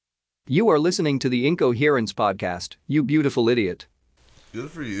You are listening to the Incoherence podcast, you beautiful idiot. Good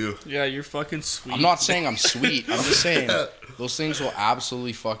for you. Yeah, you're fucking sweet. I'm not saying I'm sweet. I'm just saying those things will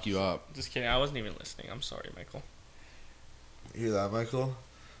absolutely fuck you up. Just kidding. I wasn't even listening. I'm sorry, Michael. You hear that, Michael?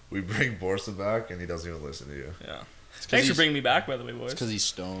 We bring Borsa back, and he doesn't even listen to you. Yeah. Thanks for bringing me back, by the way, boys. It's because he's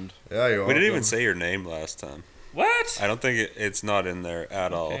stoned. Yeah, you're welcome. We didn't even say your name last time. What? I don't think it's not in there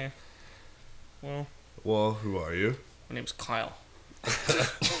at all. Okay. Well, Well, who are you? my name's Kyle.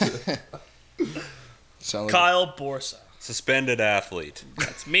 Sound like, Kyle Borsa. Suspended athlete.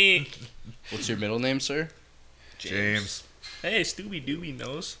 That's me. what's your middle name, sir? James. Hey, Stooby Dooby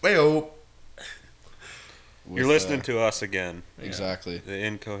knows. Wayo. You're listening to us again. Exactly. The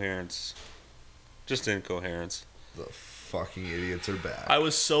incoherence. Just incoherence. The fucking idiots are back. I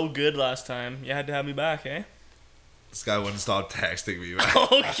was so good last time. You had to have me back, eh? This guy wouldn't stop texting me back.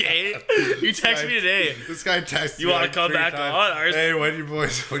 Okay. You text me today. This guy texted me. You want to like come 3 back times. on? Ours? Hey, when you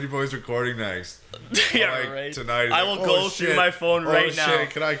boys recording next? Yeah, Like, right. Tonight. He's I like, will "Oh, go through shit. my phone Oh, right now.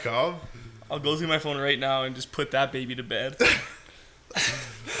 Shit. Can I come? I'll go through my phone right now and just put that baby to bed.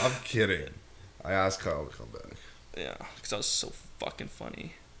 I'm kidding. I asked Kyle to come back. Yeah, because that was so fucking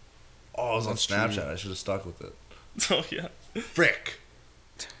funny. Oh, I was on That's Snapchat. true. I should have stuck with it. Oh, yeah. Frick.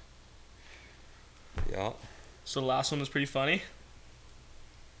 Yeah. So the last one was pretty funny.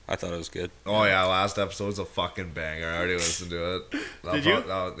 I thought it was good. Oh yeah, last episode was a fucking banger. I already listened to it. Did you?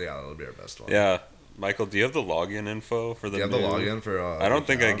 That'll be our best one. Yeah. Michael, do you have the login info for the Do you have the new- login for? I don't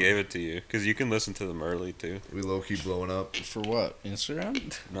think I account? gave it to you because you can listen to them early too. We low key blowing up. For what?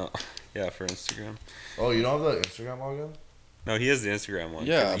 Instagram? No. Yeah, for Instagram. Oh, you don't have the Instagram login? No, he has the Instagram one.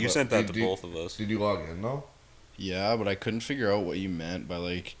 Yeah, You but sent that did to you- both of us. Did you log in though? Yeah, but I couldn't figure out what you meant by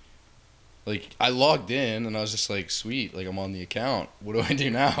like I logged in and I was just like, sweet, like I'm on the account. What do I do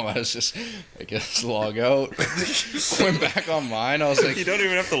now? I was just, I guess, log out. Went back on mine. I was like, You don't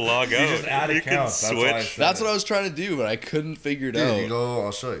even have to log out. just add you accounts. can That's why I switch. said that's what I was trying to do, but I couldn't figure it Dude, out. you go.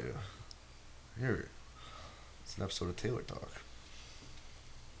 I'll show you. Here. It's an episode of Taylor Talk.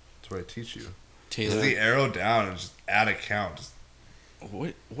 That's where I teach you. Taylor, Just the arrow down and just add account. Just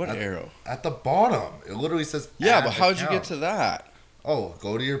what arrow? at the bottom. It literally says. Yeah, add but how'd you account. get to that? Oh,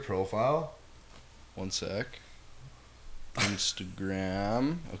 go to your profile. One sec.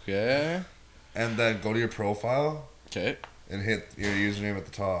 Instagram. Okay. And then go to your profile Okay. and hit your username at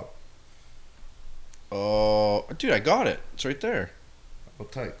the top. Oh, dude, I got it. It's right there. Oh,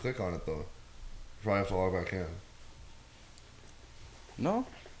 tight. Click on it though. You probably have to log back in. No.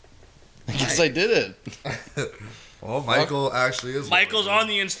 I guess I did it. Well, Michael actually is. Michael's logged on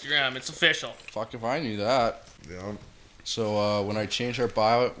the Instagram. It's official. Fuck if I knew that. in. Yeah. So when I change our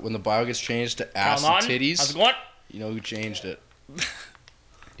bio, when the bio gets changed to ass Kyle and Naughton, titties, how's it going? you know who changed it.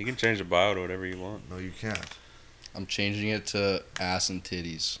 You can change the bio to whatever you want. No, you can't. I'm changing it to ass and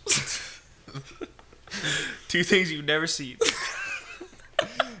titties. Two things you've never seen.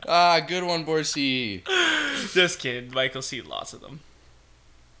 Ah, good one, Borsi. Just kidding. Michael's seen lots of them.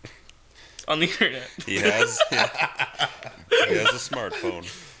 On the internet. He has. He has a smartphone.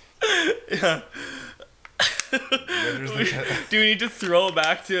 Yeah. Do we need to throw it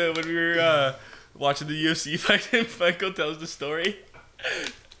back to when we were watching the UFC fight and Michael tells the story?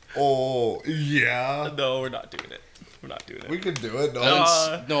 Oh yeah. No, we're not doing it. We're not doing We it. could do it.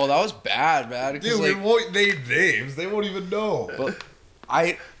 No, No, that was bad, man. 'cause, dude, we like, won't name names. They won't even know. but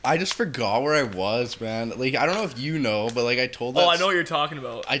I just forgot where I was, man. Like, I don't know if you know, but like I told that. Oh, I know what you're talking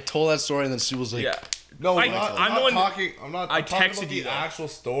about. I told that story, and then Sue was like, Yeah. No, I- I'm not, I'm I'm the not one- talking. I'm not. I I'm talking texted about you the that. actual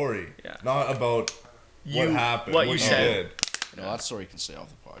story, Yeah. not about what You- happened. what you said. did. "No, that story can stay off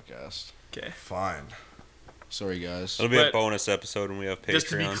the podcast." Okay. Fine. Sorry, guys. It'll be a But- bonus episode when we have Patreon. Just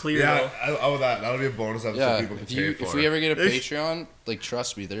to be clear, Yeah, though. that'll be a bonus episode Yeah, people can if pay for. we ever get a Patreon, like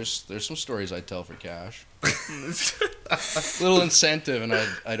trust me, there's some stories I'd tell for cash. Little incentive, and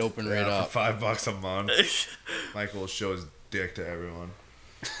I'd open right yeah, up. for $5 a month, Michael will show his dick to everyone.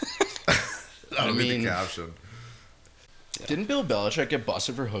 That'll be mean- the caption. Didn't Bill Belichick get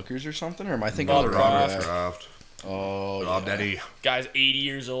busted for hookers or something? Or am I thinking Bob of the wrong Kraft. guy? Draft. Oh, Rob yeah. Daddy. Guy's 80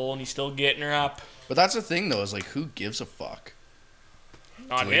 years old and he's still getting her up. But that's the thing, though, is like, who gives a fuck?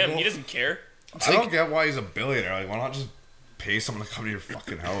 Not Legal? him. He doesn't care. I don't get why he's a billionaire. Like, why not just pay someone to come to your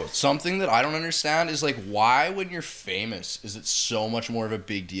fucking house? Something that I don't understand is like, why, when you're famous, is it so much more of a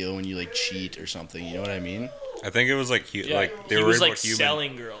big deal when you like cheat or something? You know what I mean? I think it was like Yeah, like they he were was worried like about human.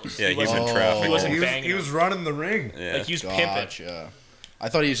 selling girls. Yeah, he wasn't, human Oh. trafficking. he wasn't He was, banging he was them. running the ring. Yeah. Like he was pimping. Gotcha. I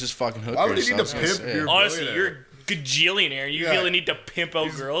thought he was just fucking hookers. Why would he need to That's what I was pimp saying. your- Honestly, billionaire. you're a gajillionaire. You Yeah. really need to pimp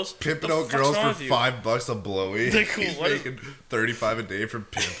out girls. Pimping The out fuck's girls wrong for with you? $5 a blowy. Like, He's what is- making $35 a day from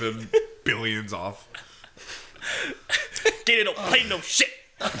pimping billions off. Get it, don't play no shit.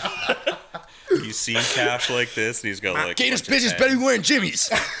 he's seen cash like this, and he's got like. Gators a bunch of bitches eggs. better be wearing Jimmy's.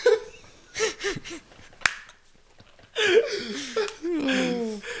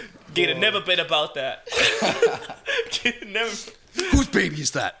 Gator never been about that. Gator never. Whose baby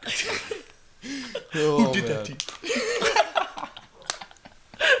is that? Who did that to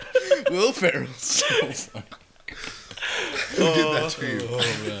you? Will Ferrell's so funny. Who did that to you?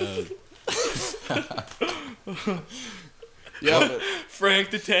 Yeah, but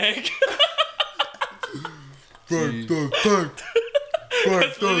Frank the Tank. Frank the Tank. Frank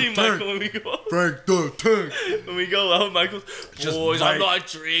That's literally the Michael Tank. when we go. Frank the Tank. When we go out, Michael's, Just boys, I'm Mike. not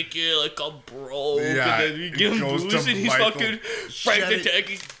drinking, like I'm broke. Yeah, and then we give it him goes booze to and he's Michael fucking Frank the shedding- Tank.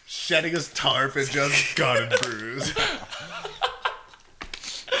 He's Shedding his tarp and just gun and bruise.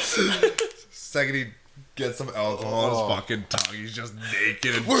 Second he gets some alcohol on his fucking tongue, he's just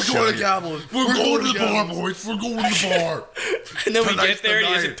naked and we're going to chugging. Gabbles. We're going to the bar, boys. We're going to the bar. And then we Tonight's get there and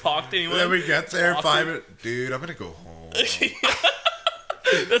he the hasn't night. talked to And anyone. then we get there, Awesome. 5 minutes. Dude, I'm gonna go home.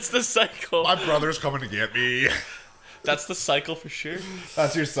 That's the cycle. My brother's coming to get me. That's the cycle for sure.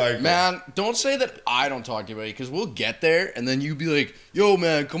 That's your cycle. Man, don't say that I don't talk to anybody, because we'll get there and then you be like, yo,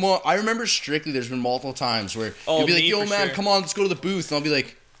 man, come on. I remember strictly there's been multiple times where Oh, you'll be like, me yo, for man, sure. come on, let's go to the booth. And I'll be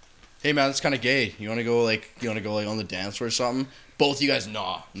like, hey, man, that's kind of gay. You want to go like on the dance floor or something? Both you guys,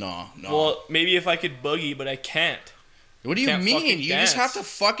 nah. Well, maybe if I could boogie, but I can't. What do you can't mean? fucking You just have dance.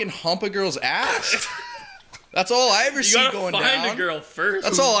 to fucking hump a girl's ass. That's all I ever You see gotta going find down. a girl first.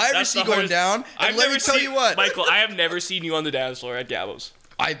 That's all I ever That's see the going hardest- down. And I've let never me tell seen- you what. Michael, I have never seen you on the dance floor at Gabbo's.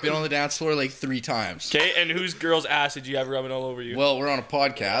 I've been on the dance floor like 3 times. Okay, and whose girl's ass did you have rubbing all over you? Well, we're on a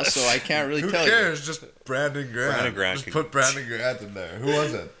podcast, so I can't really Who tell you. cares? Just Brandon Grant. Brandon Grant Just can- put Brandon Grant in there. Who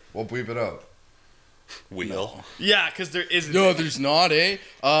was it? We'll bleep it up. Wheel. Yeah, because there isn't. No, there's not, eh?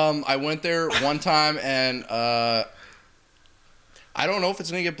 I went there one time and I don't know if it's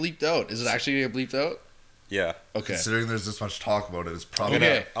gonna get bleeped out. Is it actually gonna get bleeped out? Yeah. Okay. Considering there's this much talk about it, it's probably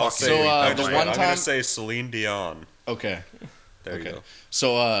Okay. I'll fucking- say. So, I'm the one gonna time- say Celine Dion. Okay. There you Okay. go.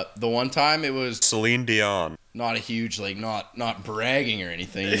 So the one time it was Celine Dion. not a huge like not bragging or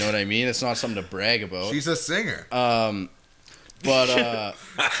anything. You know what I mean? It's not something to brag about. She's a singer. But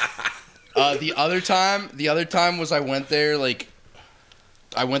the other time was I went there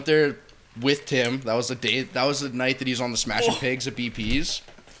with Tim. That was the night that he's on the Smashing Pigs at BP's.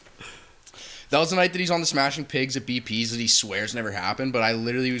 That was the night that he's on the Smashing Pigs at BP's that he swears never happened, but I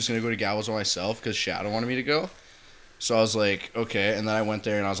literally was gonna go to Gabbles by myself because Shadow wanted me to go. So I was like, okay, and then I went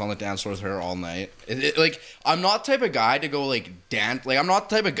there and I was on the dance floor with her all night. Like, I'm not the type of guy to go like dance. Like, I'm not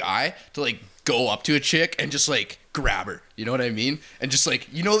the type of guy to like go up to a chick and just like grab her. You know what I mean? And just like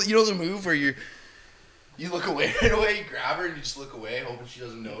you know the move where you look away right away, you grab her and you just look away, hoping she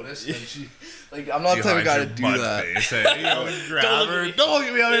doesn't notice. And she like I'm not the type of guy to do that. Grab her. Don't look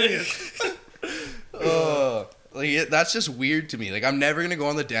at me, I'm an idiot. That's just weird to me. Like, I'm never gonna go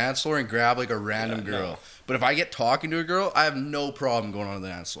on the dance floor and grab like a random girl. But if I get talking to a girl, I have no problem going on the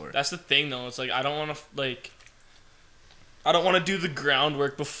dance floor. That's the thing, though. It's like I don't want to do the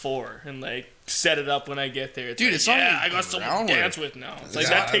groundwork before and like set it up when I get there. Dude, like, it's not even I got someone to groundwork. dance with now. It's like Yeah,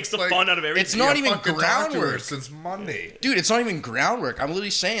 that takes it's the like- fun out of everything. It's not even Fucking talked to her groundwork. since Monday. Dude, it's not even groundwork. I'm literally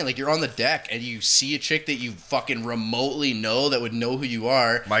saying, like, you're on the deck and you see a chick that you fucking remotely know that would know who you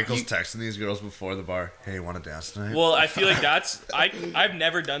are. Michael's texting these girls before the bar. Hey, want to dance tonight? Well, I feel like I've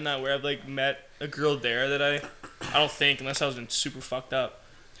never done that where I've like met a girl there that I don't think, unless I was been super fucked up.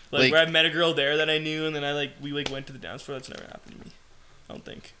 Like where I met a girl there that I knew and then we went to the dance floor. That's never happened to me. I don't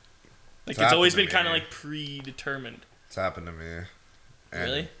think. Like it's always been happened to kind of me. like predetermined. It's happened to me. And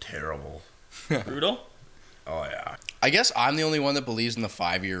Really? Terrible. Brutal. Oh yeah. I guess I'm the only one that believes in the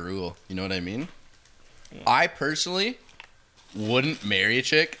 5-year rule. You know what I mean? I personally wouldn't marry a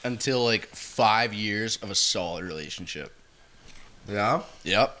chick until like 5 years of a solid relationship. Yeah.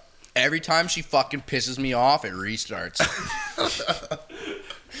 Yep. Every time she fucking pisses me off, it restarts.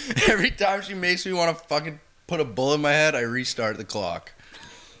 Every time she makes me want to fucking put a bullet in my head, I restart the clock.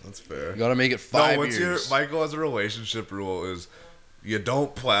 That's fair. You gotta make it 5 years. Michael has a relationship rule is you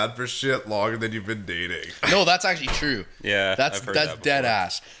don't plan for shit longer than you've been dating. No, that's actually true. Yeah, That's I've heard that's that dead before.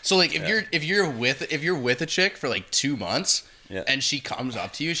 ass. So like if you're with a chick for like 2 months Yeah. and she comes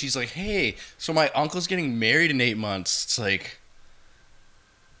up to you, she's like, "Hey, so my uncle's getting married in 8 months." It's like,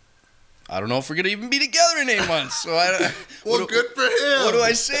 I don't know if we're gonna even be together in 8 months. So Well, good for him. what do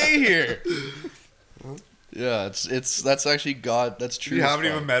I say here? Yeah, that's actually that's true. You as haven't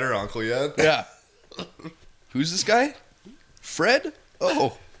fuck. even met her uncle yet? Yeah. Who's this guy? Fred?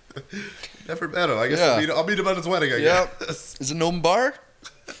 Oh, Never met him. I guess Yeah. I'll meet him at his wedding, I Yep. guess. is it Noam Bar?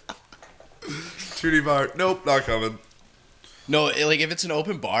 Trudy Bar. Nope, not coming. No, like if it's an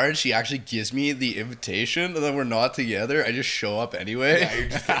open bar and she actually gives me the invitation and then we're not together, I just show up anyway. Yeah, you're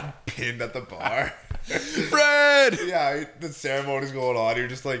just getting pinned at the bar. Fred! Yeah, the ceremony's going on. You're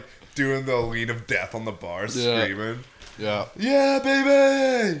just like doing the lean of death on the bar, screaming. Yeah. Yeah,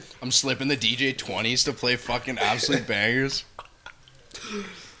 baby! I'm slipping the DJ 20s to play fucking absolute bangers.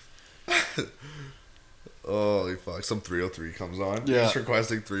 Holy fuck, some 303 comes on. Yeah. You're just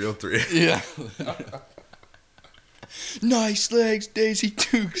requesting 303. Yeah. Nice legs, Daisy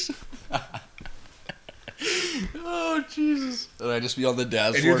Dukes. Oh, Jesus. And I just be on the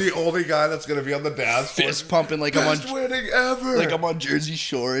dance And floor. you're the only guy that's gonna be on the dance floor. Fist pumping like I'm on... Best wedding ever! Like I'm on Jersey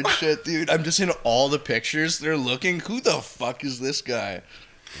Shore and shit, dude. I'm just in all the pictures. They're looking, who the fuck is this guy?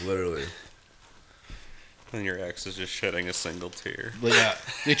 Literally. And your ex is just shedding a single tear. But yeah,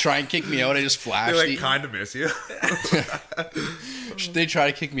 they try and kick me out. I just flash They the... kind of miss you. They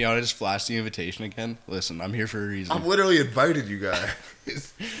try to kick me out. I just flash the invitation again. Listen, I'm here for a reason. I've literally invited you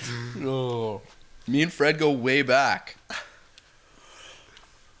guys. Oh. Me and Fred go way back.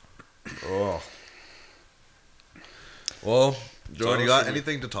 Oh. Well, Jordan, you got should we-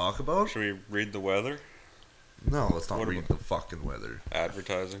 anything to talk about? Should we read the weather? No, let's not What read the fucking weather.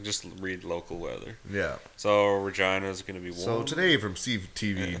 Advertising. Just read local weather. Yeah. So Regina's going to be warm. So today from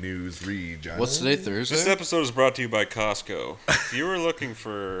CTV News, Regina. What's today, This Thursday? episode is brought to you by Costco. If you were looking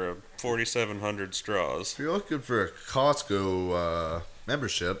for 4,700 straws, If you're looking for a Costco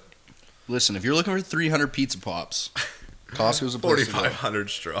membership, Listen, if you're looking for 300 pizza pops, Costco's a place to go. 4,500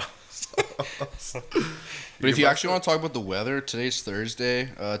 straws. But if you actually want to talk about the weather, today's Thursday.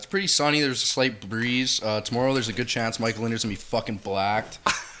 It's pretty sunny. There's a slight breeze. Tomorrow, there's a good chance Michael Linder's gonna be fucking blacked.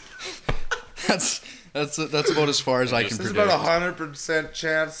 That's about as far as I can There's predict. about a 100%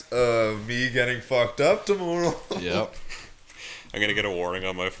 chance of me getting fucked up tomorrow. Yep. I'm going to get a warning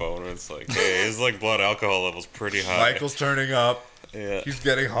on my phone. And it's like, hey, his like blood alcohol level's pretty high. Michael's turning up. Yeah. He's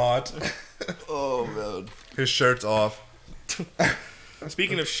getting hot. Oh man. His shirt's off.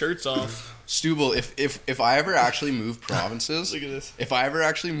 Speaking of shirts off, Stubble, if I ever actually move provinces, look at this. if I ever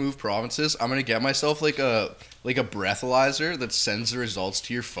actually move provinces, I'm gonna get myself like a breathalyzer that sends the results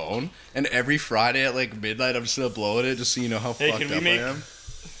to your phone, and every Friday at like midnight, I'm just gonna blow at it just so you know how Hey, fucked can we up make- I am.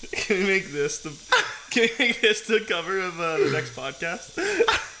 Can we make this the cover of the next podcast?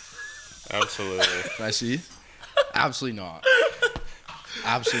 Absolutely. Can I see? Absolutely not.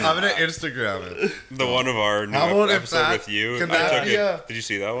 Absolutely. I'm not. gonna Instagram it. The one of our new How about if episode that- with you. can I that took be it. a- Did you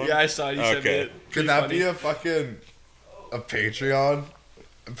see that one? Yeah, I saw it. You sent me Okay. it. Can Pretty that funny. be a fucking a Patreon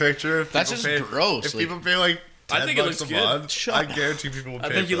picture? If That's people just gross, If like- people pay like $10 I think it looks a good. month, Shut I up. guarantee people will pay I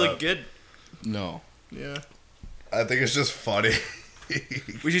think for you look that. good. No. Yeah. I think it's just funny.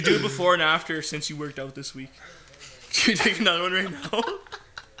 We should do it before and after since you worked out this week. Should we take another one right now?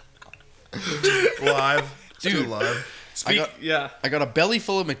 Live. Dude. Dude. Live. Speak. Yeah. I got a belly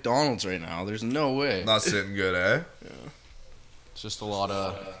full of McDonald's right now. There's no way. Not sitting good, eh? It's just a lot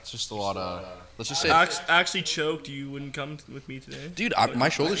of. Let's just say, Actually choked. You wouldn't come with me today. dude, my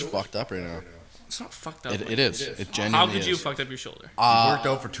shoulder's fucked up right now. It's not fucked up. It is. It How genuinely could you is. have fucked up your shoulder? Worked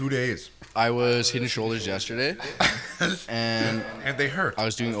out for 2 days. I was hitting shoulders yesterday, and And they hurt. I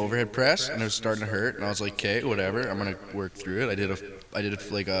was doing overhead press, and it was starting to hurt, and I was like, okay, whatever, I'm gonna work through it. I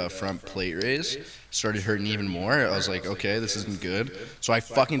did like a front plate raise, started hurting even more. I was like, okay, this isn't good. So I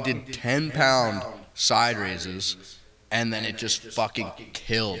fucking did 10-pound side raises, and then it just fucking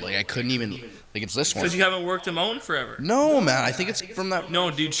killed. Like I couldn't even, like it's this one. Because you haven't worked them out in forever. No, man, I think it's from that.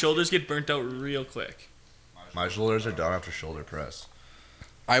 No, dude, shoulders get burnt out real quick. My shoulders are done after shoulder press.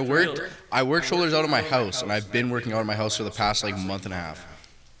 I worked shoulders out of my house, and I've been working out of my house for the past like month and a half.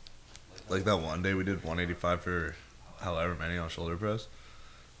 Like that one day we did 185 for however many on shoulder press.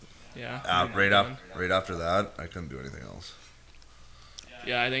 Yeah. Right after that, I couldn't do anything else.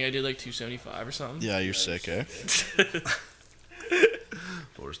 Yeah, I think I did like 275 or something. Yeah, you're sick, eh?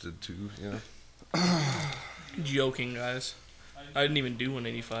 Boris did too, yeah. Joking, guys. I didn't even do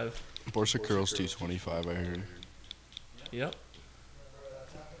 185. Borsa curls 225, I heard. Yep.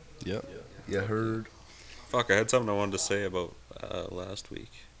 Yep. You heard. Fuck, I had something I wanted to say about last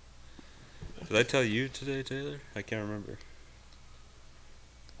week. Did I tell you today, Taylor? I can't remember.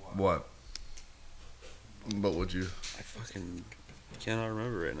 What? But would you? I fucking cannot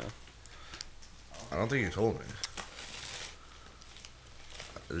remember right now. I don't think you told me.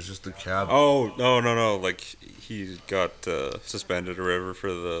 It was just the cab. Oh, no. Like, he got suspended or whatever for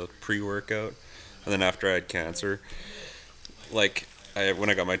the pre-workout. And then after I had cancer, like, when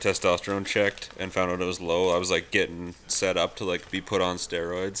I got my testosterone checked and found out it was low, I was, like, getting set up to, like, be put on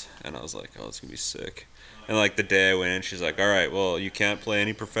steroids. And I was like, oh, it's going to be sick. And, like, the day I went in, she's like, all right, well, you can't play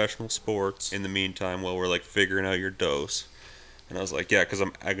any professional sports in the meantime while we're, like, figuring out your dose. And I was like, yeah, because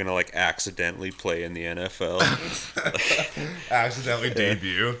I'm gonna like accidentally play in the NFL. Accidentally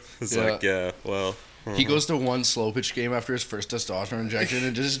debut. It's Yeah. like, yeah, well, He goes to one slow pitch game after his first testosterone injection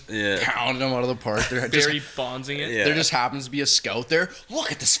and just Yeah. pounded him out of the park. There Barry Bondsing it. yeah. there just happens to be a scout there.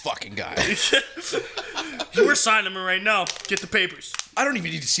 Look at this fucking guy. We're signing him right now. Get the papers. I don't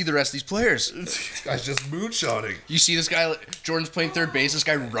even need to see the rest of these players. This guy's just moonshotting. You see this guy, Jordan's playing third base. This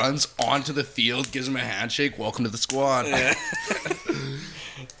guy runs onto the field, gives him a handshake. Welcome to the squad. It's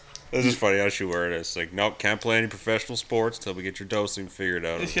just funny how she worded it. It's like, nope, can't play any professional sports till we get your dosing figured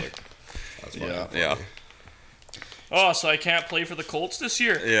out. I was like, That's Yeah. yeah, Oh, so I can't play for the Colts this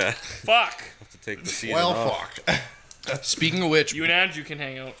year? yeah. Fuck. Have to take the season Well, off. fuck. Speaking of which, You and Andrew can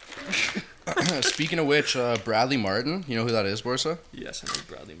hang out. Bradley Martin, you know who that is, Borsa? Yes, I know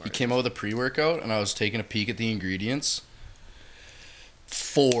Bradley He Martin. came out with a pre-workout, and I was taking a peek at the ingredients.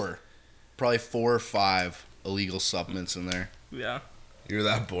 Probably 4 or 5 illegal supplements in there. Yeah. You're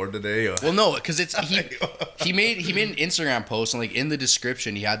that bored today? Well, no, because he made an Instagram post, and like in the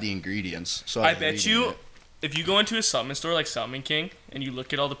description he had the ingredients. So I was bet reading you, it. if you go into a supplement store like Supplement King and you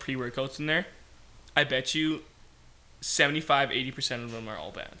look at all the pre-workouts in there, I bet you 75-80% of them are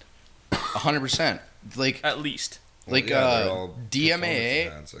all banned. 100%. Like At least. like they're all DMAA.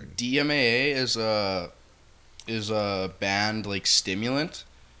 performance enhancing. DMAA is a banned like stimulant,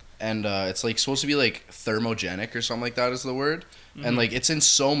 and it's like supposed to be like thermogenic or something like that is the word, and like it's in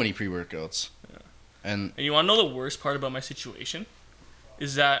so many pre-workouts. Yeah. And And you want to know the worst part about my situation?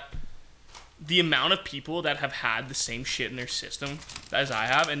 Is that the amount of people that have had the same shit in their system as I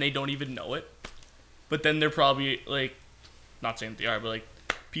have, and they don't even know it. But then they're probably, like, not saying that they are, but, like,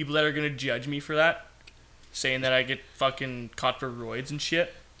 people that are going to judge me for that, saying that I get fucking caught for roids and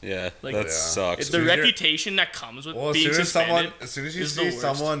shit. Yeah, Like, that yeah. sucks. It's the soon as you're- reputation that comes with Well, as being soon suspended. as soon as you is the see worst.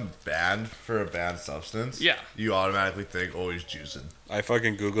 someone banned for a banned substance, Yeah. you automatically think, "Oh, he's juicing." I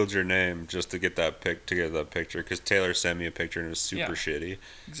fucking googled your name just to get that picture because Taylor sent me a picture and it was super Yeah. shitty.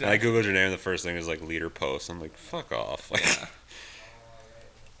 Exactly. And I googled your name and the first thing is like leader post. I'm like, fuck off. Like,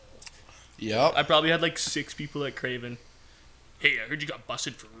 yep. I probably had, like, 6 people at Craven. Hey, I heard you got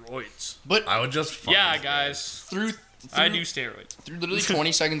busted for roids. But I would just fuck Yeah, this guys. through I do steroids. through literally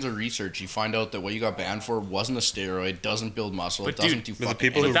 20 seconds of research, you find out that what you got banned for wasn't a steroid, doesn't build muscle, But doesn't dude, do but the fucking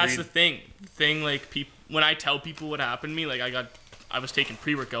people But who that's read- the thing. The thing, like, when I tell people what happened to me, like, I was taking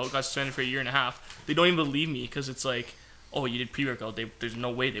pre-workout, got suspended for a year and a half. They don't even believe me because it's like, oh, you did pre-workout. There's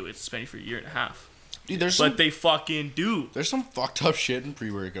no way they would suspend you for a year and a half. Dude, there's But some, they fucking do. there's some fucked up shit in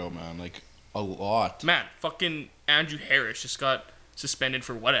pre-workout, man. Like a lot. Man, fucking Andrew Harris just got suspended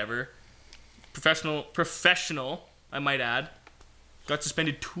for whatever. Professional, I might add, got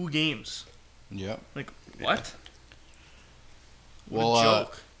suspended 2 games. Yep. Like, what? Well, What a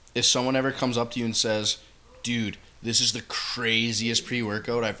joke. if someone ever comes up to you and says, "Dude, this is the craziest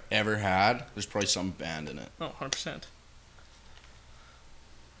pre-workout I've ever had," there's probably some banned in it. Oh, 100%.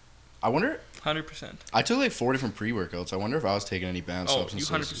 I wonder. 100%. I took like 4 different pre-workouts. I wonder if I was taking any banned Oh, you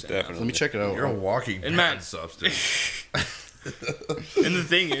substances. 100%. Definitely. Let me check it out. You're a walking And banned man- substance. And the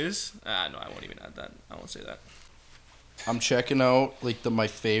thing is, no, I won't even add that. I won't say that. I'm checking out like my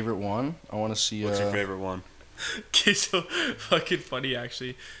favorite one. I want to see. What's your favorite one? Okay, so fucking funny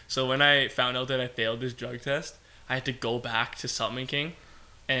actually. So when I found out that I failed this drug test, I had to go back to Supplement King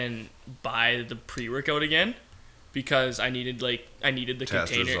and buy the pre-workout again because I needed the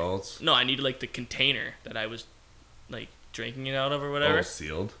Test container. results. No, I needed like the container that I was like drinking it out of or Oh, whatever.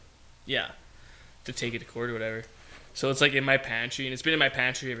 sealed. Yeah, to take it to court or whatever. So it's like in my pantry, and it's been in my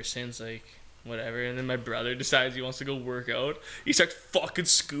pantry ever since, like, whatever. And then my brother decides he wants to go work out. He starts fucking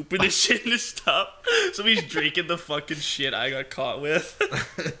scooping this shit in his stuff. So he's drinking the fucking shit I got caught with.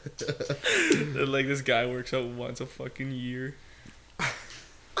 And like this guy works out once a fucking year.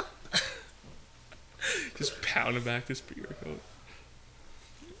 Just pounding back this pre-workout.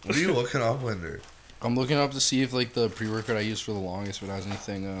 What are you looking up, Winder? I'm looking up to see if like the pre-workout I used for the longest, if it has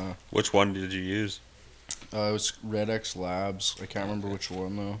anything. Which one did you use? It was Red X Labs. I can't remember which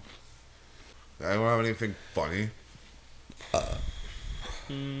one though. I don't have anything funny.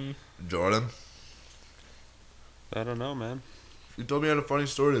 Jordan, I don't know, man. you told me you had a funny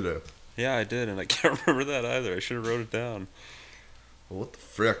story today. Yeah, I did, and I can't remember that either. I should have wrote it down. Well, what the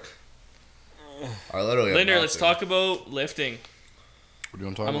frick? I literally. have Linder, let's nothing. talk about lifting. What do you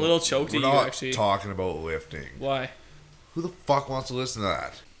want to talk I'm a about? little choked We're at you, not actually. talking about lifting. Why? Who the fuck wants to listen to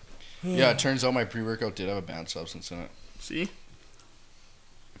that? Yeah, it turns out my pre-workout did have a banned substance in it. See?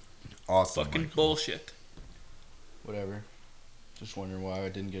 Awesome. Fucking Michael. bullshit. Whatever. Just wondering why I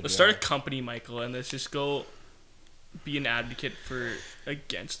didn't get. Let's start a company, Michael, and let's just go be an advocate for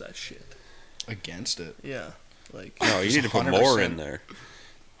against that shit. against it. Yeah. Like, No, you just need to put more 100% in there.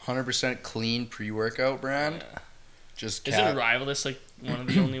 100% clean pre-workout brand. Yeah. Just Isn't Rivalist like one of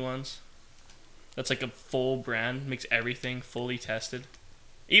the only ones? That's like a full brand, makes everything fully tested.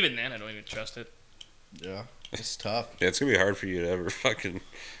 Even then, I don't even trust it. Yeah, it's tough. Yeah, it's gonna be hard for you to ever fucking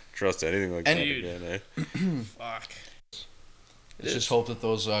trust anything like And that dude- again, eh? Fuck. Let's just hope that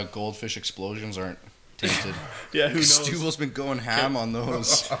those goldfish explosions aren't tainted. Yeah, who knows? Stubel's been going ham on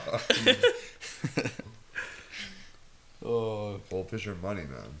those. Oh, Goldfish are money,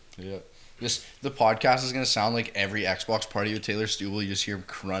 man. yeah. The podcast is gonna sound like every Xbox party with Taylor Stubel. You just hear him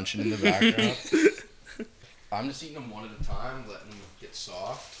crunching in the background. I'm just eating them one at a time, letting them get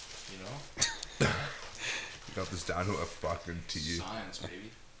soft. You know, You got this down to a fucking T. science,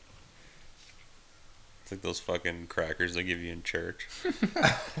 baby. It's like those fucking crackers they give you in church.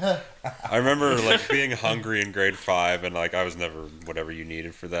 I remember like being hungry in grade 5 and like I was never whatever you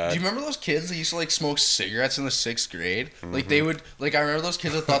needed for that. Do you remember those kids that used to like smoke cigarettes in the 6th grade? Like they would, like I remember those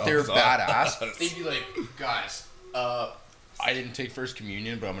kids that thought they were badass. They'd be like, guys, I didn't take first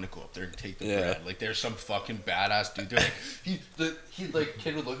communion, but I'm gonna go up there and take the Yeah. bread. Like there's some fucking badass dude. They're like,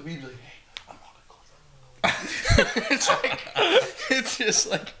 kid would look at me and be like, hey, I'm not gonna go. It's like, it's just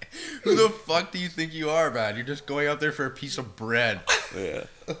like, who the fuck do you think you are, man? You're just going out there for a piece of bread. Yeah.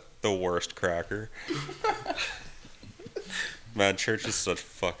 The worst cracker. Man, church is such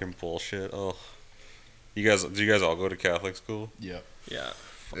fucking bullshit. Oh. Do you guys all go to Catholic school? Yep. Yeah.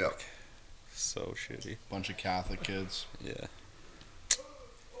 Yep. So shitty. Bunch of Catholic kids. Yeah.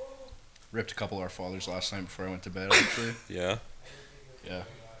 Ripped a couple of our fathers last night before I went to bed, actually. Yeah. Yeah.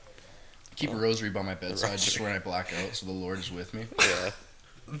 Keep a rosary by my bedside just when I black out, so the Lord is with me. Yeah.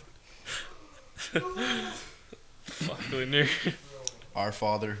 Fuck, Linder. Our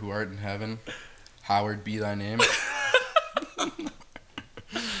Father who art in heaven, hallowed be thy name.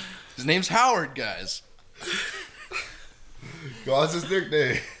 His name's Howard, guys. God's his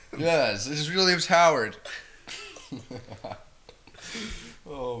nickname. Yes, his real name's Howard.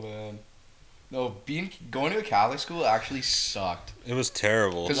 Oh man. No, going to a Catholic school actually sucked. It was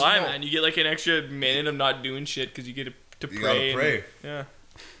terrible. 'Cause- Why, no. man? You get like an extra minute of not doing shit because you get to pray. You gotta and- pray. yeah.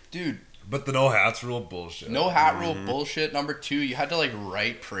 Dude, But the no hats rule bullshit. no hat rule bullshit. Number 2, you had to like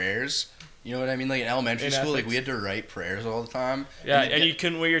write prayers. You know what I mean? Like in elementary In school, like ethics. we had to write prayers all the time. Yeah, you'd and get- you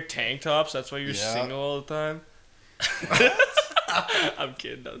couldn't wear your tank tops. That's why you're Yeah. single all the time. I'm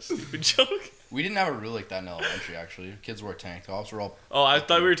kidding. That was a stupid joke. We didn't have a rule like that in elementary, actually. Kids wore tank tops. We're all, Oh, I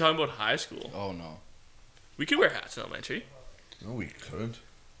thought we were talking about high school. oh no. We could wear hats in elementary. No, we couldn't.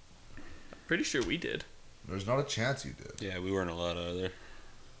 Pretty sure we did. There's not a chance you did. Yeah, we weren't allowed either.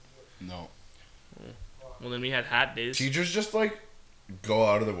 No. Well, then we had hat days. Teachers just like go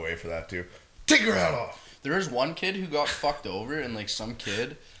out of their way for that too. Take your hat off. There was one kid who got fucked over, and like some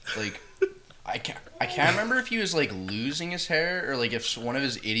kid, like I can't remember if he was like losing his hair or like if one of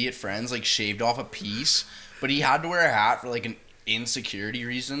his idiot friends like shaved off a piece, but he had to wear a hat for like an insecurity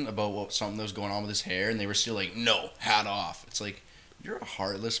reason about something that was going on with his hair, and they were still like, no, hat off. It's like, you're a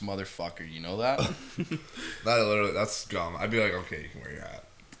heartless motherfucker. You know that? That's scum. I'd be like, okay, you can wear your hat.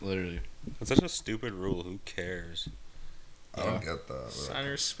 Literally. That's such a stupid rule. Who cares? I don't get that. Sign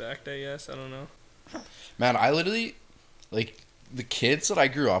of respect, I guess. I don't know. Man, I literally, like, the kids that I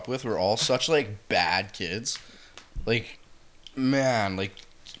grew up with were all such, like, bad kids. Like, man, like,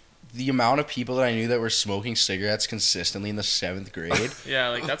 the amount of people that I knew that were smoking cigarettes consistently in the 7th grade. Yeah,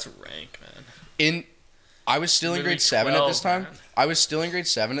 like that's rank, man. I was still in Literally grade 7 at this 12, time. man. I was still in grade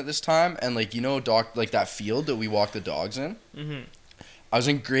 7 at this time, and, like, you know, like, that field that we walk the dogs in? Mm-hmm. I was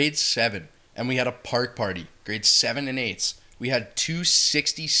in grade 7, and we had a park party. Grade 7 and 8s. We had 2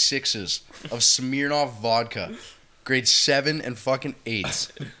 66s of Smirnoff vodka. Grade 7 and fucking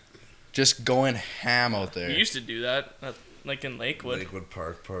 8s. Just going ham out there. We used to do that, like in Lakewood. Lakewood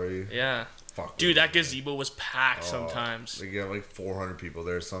Park Party. Yeah. Fuck. Dude, that gazebo was packed Oh, sometimes. They get like 400 people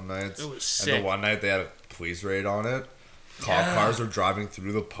there some nights. It was And sick. the one night they had a police raid on it. Cop cars were driving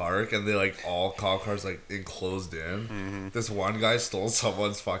through the park, and they like all cop cars like enclosed in. This one guy stole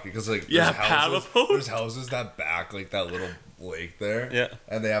someone's fucking because like Yeah, there's houses, paddle boat. there's houses that back like that little lake there. Yeah.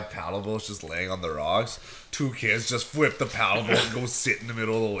 And they have paddle boats just laying on the rocks. 2 kids just flip the paddle boat and go sit in the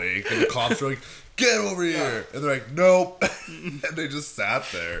middle of the lake, and the cops are like, "Get over here!" And they're like, "Nope," and they just sat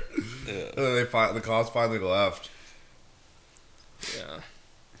there. Yeah. And then the cops finally left. Yeah.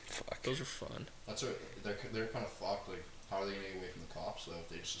 Fuck. Those are fun. That's what they're kind of fucked. Like, how are they gonna get away from the cops though if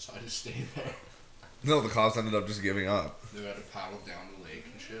they just decide to stay there? No, the cops ended up just giving up. They had to paddle down the lake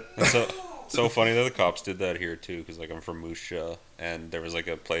and shit. That's so funny that the cops did that here too, because like I'm from Moose Jaw, and there was like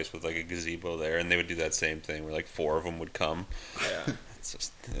a place with like a gazebo there, and they would do that same thing where like 4 of them would come. Yeah. It's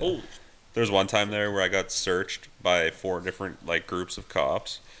just Oh, There was one time there where I got searched by 4 different like groups of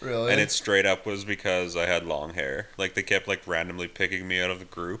cops. Really? And it straight up was because I had long hair. Like they kept like randomly picking me out of the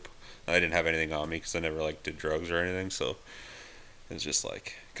group. And I didn't have anything on me because I never like did drugs or anything. So it was just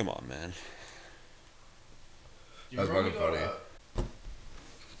like, come on, man. That's fucking funny.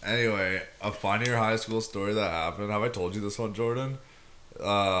 Anyway, a funnier high school story that happened. Have I told you this one, Jordan?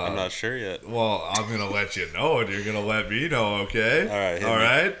 I'm not sure yet. Well, I'm gonna let you know, and you're gonna let me know, okay? All right, hit All me.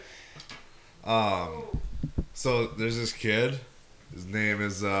 right. So there's this kid. His name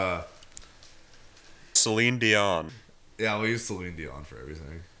is Celine Dion. yeah, we use Celine Dion for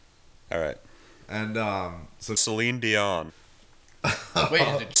everything. All right. And so Celine Dion. Wait,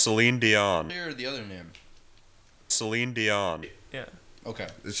 is it Celine Dion. Charlie or the other name? Celine Dion. Yeah. Okay.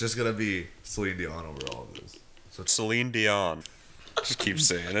 it's just gonna be Celine Dion over all of this. Celine Dion. Just keep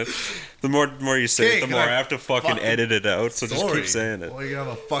saying it. The more you say Okay, it, the can more I I have to fucking edit it out. So just keep saying it. Well, you have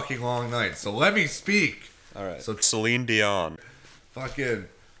a fucking long night, so let me speak. All right. So- So Celine Dion. Fucking,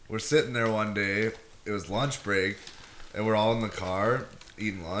 we're sitting there one day. It was lunch break, and we're all in the car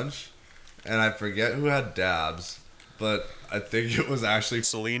eating lunch, and I forget who had dabs, but I think it was actually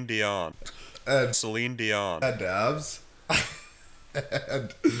Celine Dion. and Celine Dion. had dabs,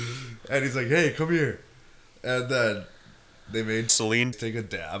 and he's like, "Hey, come here," and then they made Celine. take a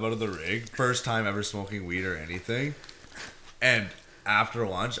dab out of the rig. First time ever smoking weed or anything. And after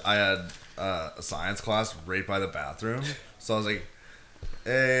lunch, I had a science class right by the bathroom. So I was like,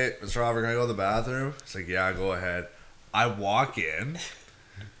 "Hey, Mr. Hopper, can I go to the bathroom?" He's like, "Yeah, go ahead." I walk in.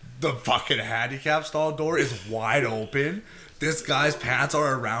 The fucking handicap stall door is wide open. This guy's pants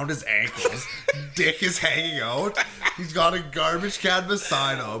are around his ankles. Dick is hanging out. He's got a garbage can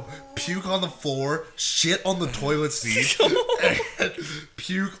beside him. Puke on the floor. Shit on the toilet seat. And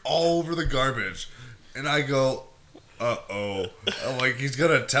puke all over the garbage. And I go, uh-oh. I'm like, he's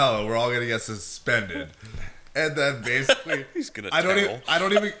gonna tell. We're all gonna get suspended. And then basically, He's gonna I don't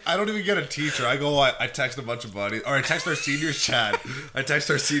tell. even get a teacher. I go, I text a bunch of buddies, or I text our seniors chat. I'm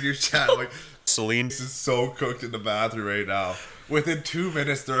like, Celine. this is so cooked in the bathroom right now. Within 2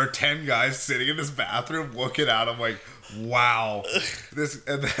 minutes, there are 10 guys sitting in this bathroom looking at him like, wow.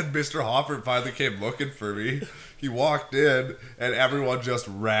 And then Mr. Hopper finally came looking for me. He walked in, and everyone just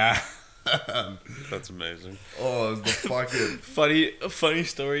ran. That's amazing. Oh, it was the fucking... Funny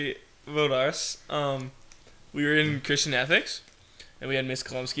story about us. We were in Christian ethics, and we had Miss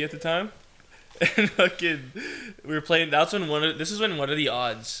Kolomsky at the time, and fucking we were playing. That's when this is when What Are the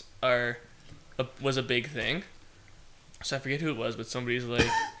Odds was a big thing. So I forget who it was, but somebody's like,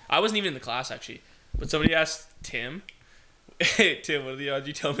 I wasn't even in the class actually, but somebody asked Tim, "Hey Tim, what are the odds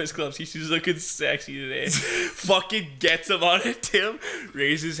you tell Miss Kolomsky she's looking sexy today?" Fucking gets him on it. Tim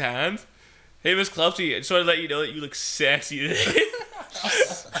raises his hand. "Hey Miss Kolomsky, I just want to let you know that you look sexy today."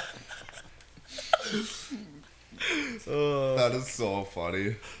 That is so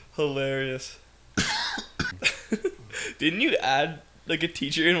funny. Hilarious. Didn't you add like a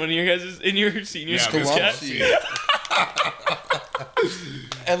teacher in one of your guys' in your senior Yeah, school Miss chat?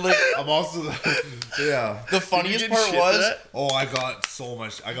 And like I'm also... Yeah. the funniest get part shit for was that? Oh, I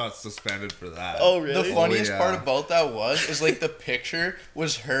got suspended for that. Oh the really? funniest yeah. part about that is like the picture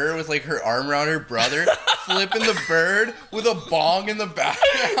was her with like her arm around her brother flipping the bird with a bong in the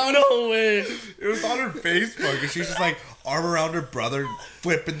background. No way. It was on her Facebook, and she's just like arm around her brother,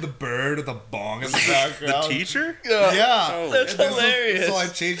 flipping the bird with a bong in the The background. teacher? Yeah, That's And this hilarious. so I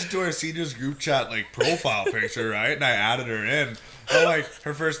changed it to our seniors group chat like profile picture, right? And I added her in. I'm like,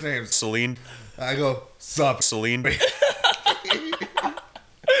 her first name's. Celine. I go, sup. Celine.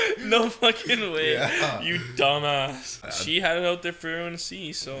 No fucking way. Yeah. You dumbass. She had it out there for everyone to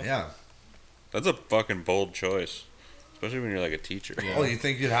see, so Yeah. That's a fucking bold choice, especially when you're like a teacher. Oh, you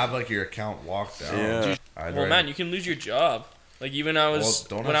think you'd have like your account locked down? Yeah. I'd well write- man, you can lose your job. Like even I was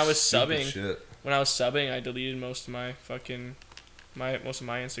Well, don't when have I was stupid subbing shit. I deleted most of my fucking most of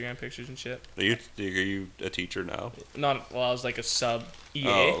my Instagram pictures and shit. Are you a teacher now? Not well, I was like a sub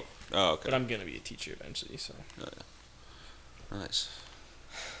EA, Oh, okay. but I'm gonna be a teacher eventually. So Nice.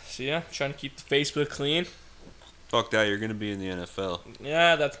 yeah, trying to keep the Facebook clean. Fuck that, you're gonna be in the NFL.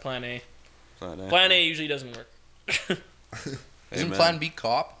 Yeah, that's plan A. Plan A usually doesn't work. Isn't man. Plan B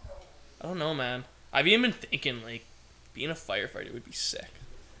cop? I don't know, man. I've even been thinking like being a firefighter would be sick.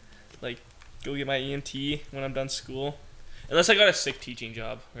 Like go get my EMT when I'm done school. Unless I got a sick teaching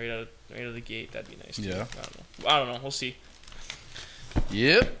job right out of the gate, that'd be nice. Too. Yeah. I don't know. We'll see.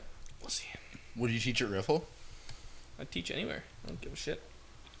 Yep. We'll see. What did you teach at Riffle? I'd teach anywhere. I don't give a shit.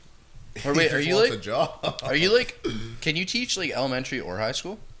 Or wait, He are just you wants like a job? Are you like, can you teach like elementary or high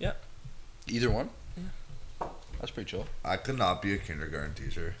school? Yeah. Either one? That's pretty chill. I could not be a kindergarten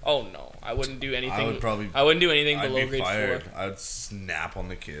teacher. Oh no, I wouldn't do anything. I would probably. I wouldn't do anything I'd below be grade fired. 4. I'd snap on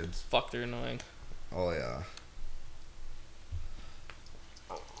the kids. Fuck, they're annoying. Oh yeah.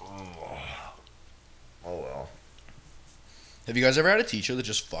 Oh well. Have you guys ever had a teacher that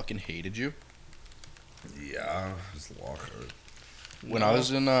just fucking hated you? Yeah, just Lockhart. When I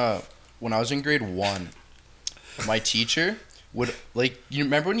was in grade 1, my teacher would you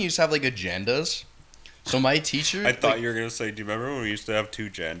remember when you used to have like agendas? So my teacher I thought you were gonna say, do you remember when we used to have 2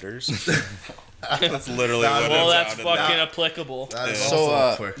 genders? That's literally what Well, it that's sounded fucking like. applicable. That is So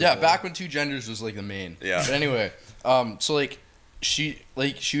also applicable. yeah, back when 2 genders was like the main. Yeah. But anyway, so she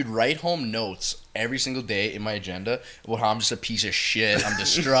would write home notes every single day in my agenda about how I'm just a piece of shit. I'm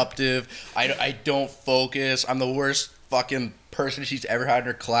disruptive. I don't focus. I'm the worst fucking person she's ever had in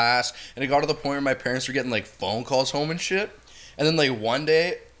her class. And it got to the point where my parents were getting like phone calls home and shit. And then like one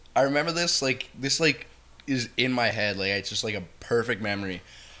day, I remember this is in my head. Like it's just like a perfect memory.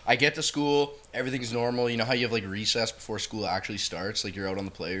 I get to school, everything's normal. You know how you have like recess before school actually starts, like you're out on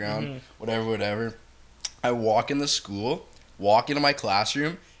the playground, whatever. I walk into my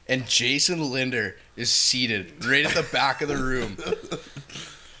classroom, and Jason Linder is seated right at the back of the room.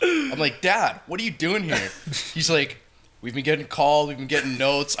 I'm like, Dad, what are you doing here? He's like, we've been getting called, we've been getting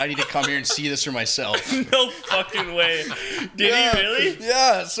notes. I need to come here and see this for myself. No fucking way. Did he really?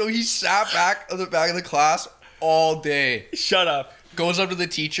 Yeah, so he sat back at the back of the class all day. Shut up. Goes up to the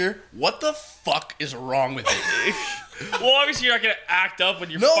teacher, what the fuck is wrong with you? Well, obviously you're not gonna act up when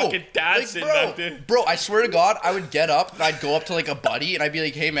your No, fucking dad's like, sitting bro, back there. Bro, I swear to God, I would get up and I'd go up to like a buddy and I'd be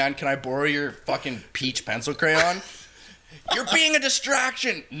like, hey man, can I borrow your fucking peach pencil crayon? You're being a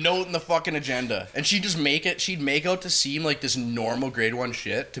distraction. Note in the fucking agenda. And she'd make out to seem like this normal grade 1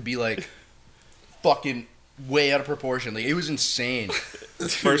 shit to be like fucking way out of proportion. Like it was insane.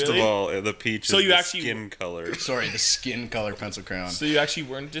 First Really? of all, the peach So is you the actually- skin color. Sorry, the skin color pencil crayon. So you actually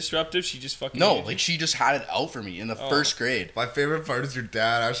weren't disruptive? She just fucking No, hated like she just had it out for me in the first grade. My favorite part is your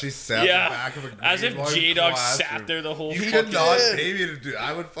dad actually sat yeah, in the back of a grade as if 1 J-Dog classroom. sat there the whole You fucking could not did. pay me to do.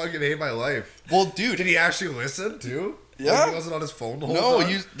 I would fucking hate my life. Well, dude, Did he actually listen too? Yeah. Like he wasn't on his phone the whole no,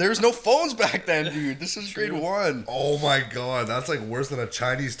 time. there was no phones back then, dude. This is grade 1. Oh my god, that's like worse than a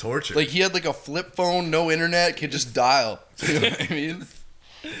Chinese torture. Like he had like a flip phone, no internet, could just dial. You know what I mean?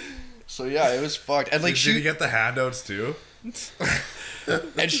 So yeah, it was fucked. And like did you she get the handouts too?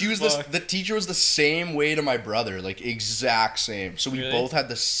 and she was the teacher was the same way to my brother, like exact same. So we Really? both had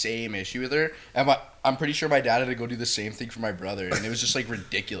the same issue with her. And I'm pretty sure my dad had to go do the same thing for my brother, and it was just like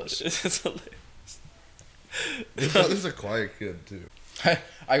ridiculous. That's hilarious. Your brother's a quiet kid too.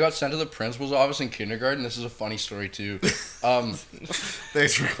 I got sent to the principal's office in kindergarten. This is a funny story too.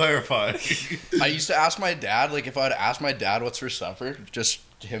 Thanks for clarifying. I used to ask my dad, like if I'd ask my dad what's for supper, just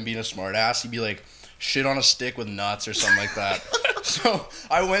him being a smart ass, he'd be like, shit on a stick with nuts or something like that. So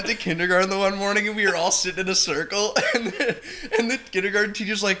I went to kindergarten the one morning and we were all sitting in a circle and the kindergarten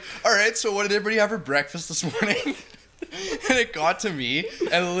teacher's like, all right, so what did everybody have for breakfast this morning? And it got to me,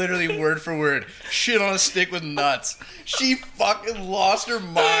 and literally word for word, shit on a stick with nuts. She fucking lost her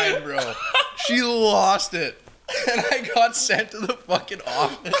mind, bro. She lost it. And I got sent to the fucking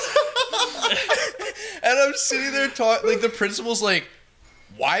office. And I'm sitting there talking, like the principal's like,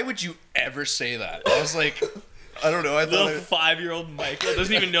 why would you ever say that? I was like, I don't know. I Little thought 5-year-old Michael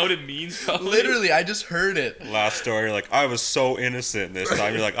doesn't even know what it means, probably. literally, I just heard it. Last story, you're like, I was so innocent this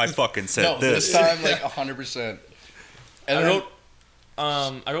time. You're like, I fucking said No, this time, like 100%. And I then-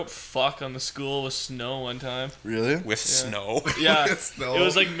 wrote fuck on the school with snow one time. Really? with snow. Yeah. Snow. It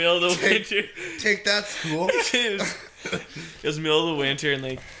was like middle of the winter. Take that, school. It was middle of the winter, and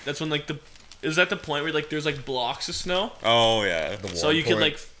like that's when like it was at the point where like there's like blocks of snow, Oh yeah. so you could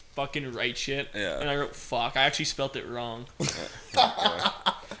like fucking write shit. Yeah. And I wrote fuck. I actually spelt it wrong.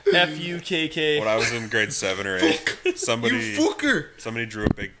 F-U-K-K. When I was in grade 7 or 8, You fucker. somebody drew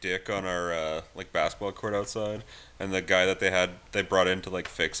a big dick on our like basketball court outside, and the guy that they brought in to like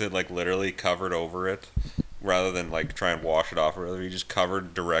fix it, like literally covered over it rather than like try and wash it off or whatever. He just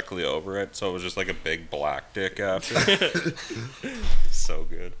covered directly over it, so it was just like a big black dick after. So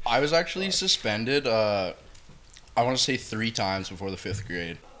good. I was actually suspended, I want to say 3 times before the 5th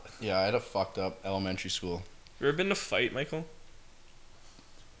grade. Yeah, I had a fucked up elementary school. You ever been in a fight, Michael?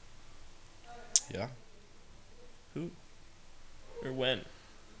 Yeah. Or when?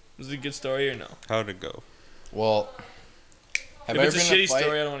 Was it a good story or no? How'd it go? Well, have If I it's ever a been in shitty a fight?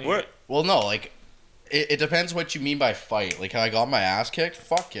 story, I don't want to hear What? it. Well, no, like, it depends what you mean by fight. Like, how I got my ass kicked?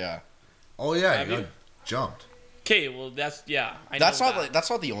 Fuck yeah. Oh yeah, Have you you? got jumped. Okay, well that's yeah. I That's know not that. like that's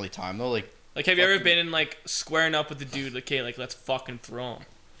not the only time though. Like, Like, have you ever fucking- been in like squaring up with the dude? Like, okay, like let's fucking throw him.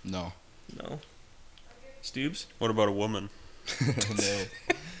 no. No. Stoobs, What about a woman? No.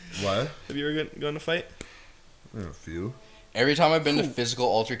 What? have you ever gone to fight? A few. Every time I've been to physical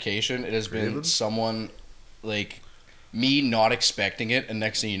altercation, it has been Raven? someone like me not expecting it, and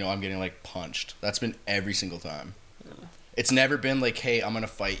next thing you know, I'm getting like punched. That's been every single time. It's never been like, hey, I'm gonna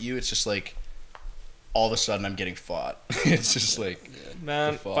fight you. It's just like all of a sudden I'm getting fought. It's just like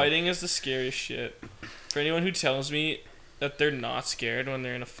Man, The fuck? fighting is the scariest shit. For anyone who tells me that they're not scared when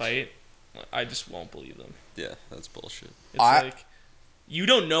they're in a fight, I just won't believe them. Yeah, that's bullshit. It's like you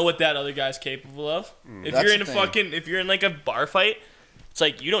don't know what that other guy's capable of. If That's you're in the a thing. fucking, if you're in like a bar fight, it's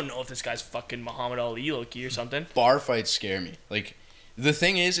like you don't know if this guy's fucking Muhammad Ali Loki or something. bar fights scare me. Like the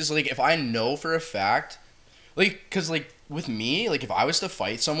thing is like if I know for a fact, like, cause like with me, like if I was to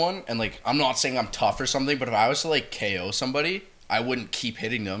fight someone and like I'm not saying I'm tough or something, but if I was to like KO somebody, I wouldn't keep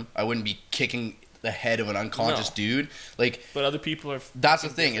hitting them. I wouldn't be kicking the head of an unconscious No. dude. Like But other people are. that's the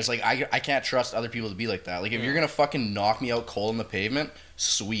thing. Is like I can't trust other people to be like that. Like if you're gonna fucking knock me out cold on the pavement,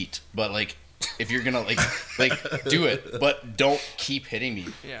 sweet. But like if you're gonna like do it, but don't keep hitting me.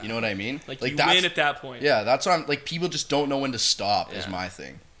 Yeah. You know what I mean? Like you that's win at that point. yeah. That's what I'm like. People just don't know when to stop. Is Yeah. my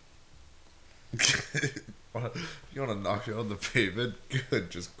thing. You want to knock you on the pavement? Good,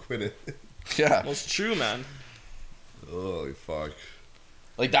 just quit it. Yeah. Well, it's true, man. Holy fuck.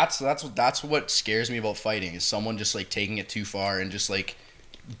 Like that's what scares me about fighting is someone just like taking it too far and just like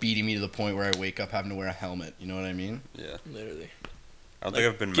beating me to the point where I wake up having to wear a helmet. You know what I mean? Yeah. Literally. I don't Like,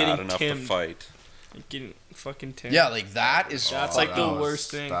 think I've been getting mad enough to timmed. fight. Like getting fucking terrible. Yeah, like that is That's Oh, like the that was-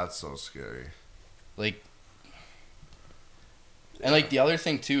 worst thing. That's so scary. like, and like the other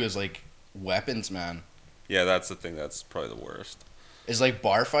thing too is like weapons, man. Yeah, that's the thing. That's probably the worst. Is like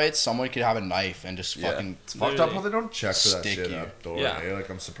bar fights. Someone could have a knife and just Yeah. fucking It's fucked up Literally. how they don't check for that Stick shit you. outdoor. Yeah. Eh? Like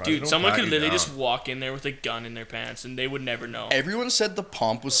I'm surprised. Dude, they don't someone pat could you literally down. just walk in there with a gun in their pants and they would never know. Everyone said the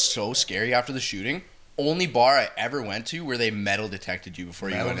pump was so scary after the shooting. Only bar I ever went to where they metal detected you before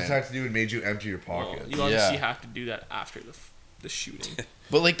you Metal went in. detected you and made you empty your Well, pockets. you obviously Yeah. have to do that after the shooting,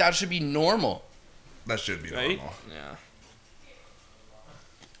 But like that should be normal. That should be right? normal. Yeah.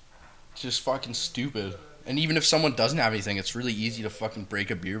 It's just fucking stupid. And even if someone doesn't have anything, it's really easy to fucking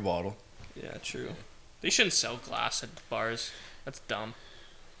break a beer bottle. Yeah, true. They shouldn't sell glass at bars. That's dumb.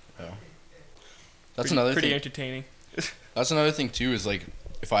 That's Pretty- another pretty thing. entertaining. That's another thing too. Is like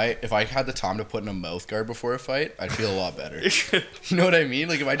if I had the time to put in a mouth guard before a fight, I'd feel a lot better. You know what I mean?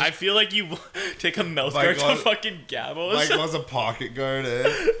 Like if I just I feel like you take a mouth My guard to God. fucking Gabos. Mike was a pocket guard,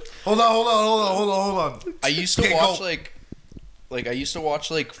 eh? Hold on. I used to Okay, watch go. like I used to watch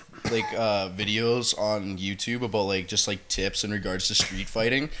like videos on YouTube about like just like tips in regards to street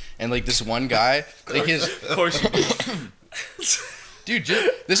fighting, and like this one guy like his Of course you do. dude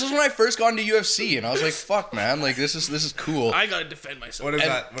this is when I first got into UFC and I was like fuck man, like this is cool. I gotta defend myself. What is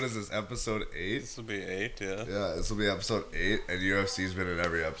And- that? What is this? Episode 8? This will be 8, yeah. Yeah, this will be episode 8, and UFC's been in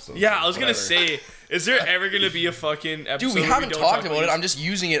every episode. Yeah, I was gonna Whatever. say, is there ever gonna be a fucking episode? Dude, we where haven't don't talked talk about it. these? I'm just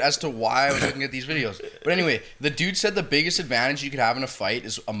using it as to why I was looking at these videos. But anyway, the dude said the biggest advantage you could have in a fight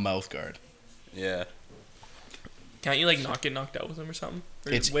is a mouth guard. Yeah. Can't you like not get knocked out with them or something?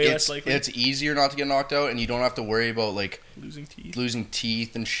 Or It's way less likely it's easier not to get knocked out, and you don't have to worry about like losing teeth. losing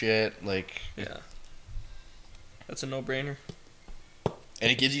teeth and shit. Like, Yeah, that's a no-brainer.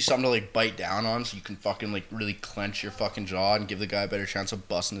 and it gives you something to like bite down on, so you can fucking like really clench your fucking jaw and give the guy a better chance of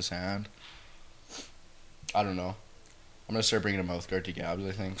busting his hand. I don't know. I'm gonna start bringing a mouth guard to Gabs.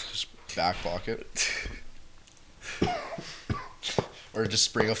 I think just back pocket, or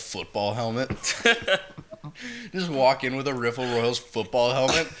just bring a football helmet. Just walk in with a Riffle Royals football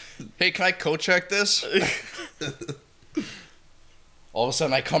helmet. Hey, can I co-check this? All of a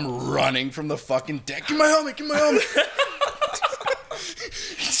sudden, I come running from the fucking deck. Give me my helmet! Give me my helmet!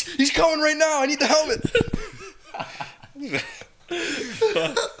 He's coming right now. I need the helmet.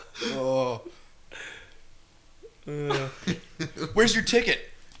 Oh. Where's your ticket?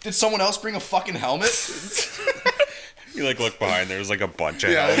 Did someone else bring a fucking helmet? You like look behind. There's like a bunch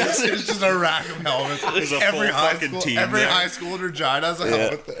of Yeah, helmets. it's just a rack of helmets. There's a full fucking team every there. high school in Regina has a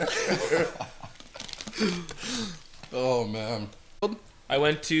helmet there. Oh man. I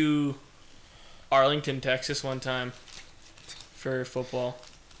went to Arlington, Texas one time for football,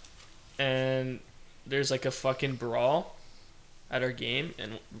 and there's like a fucking brawl at our game,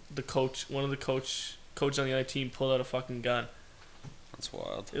 and one of the coach on the other team pulled out a fucking gun. That's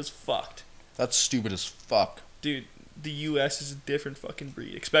wild. It was fucked, That's stupid as fuck. dude. The U.S. is a different fucking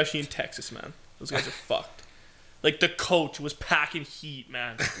breed, especially in Texas, man. Those guys are fucked. Like the coach was packing heat,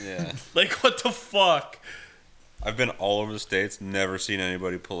 man. Yeah. Like what the fuck? I've been all over the States, never seen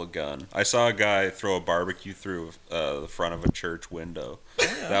anybody pull a gun. I saw a guy throw a barbecue through the front of a church window.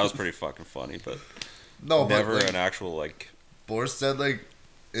 That was pretty fucking funny, but No, but never like, an actual like. Boris said, like,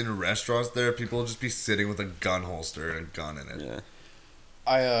 in restaurants there, people will just be sitting with a gun holster and a gun in it.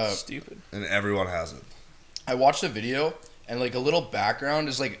 Yeah. Stupid. And everyone has it. I watched a video, and like a little background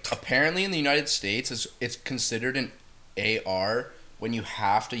is like apparently in the United States it's considered an AR when you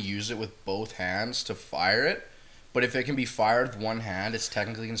have to use it with both hands to fire it, but if it can be fired with one hand, it's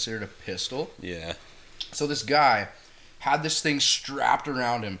technically considered a pistol. Yeah. So this guy had this thing strapped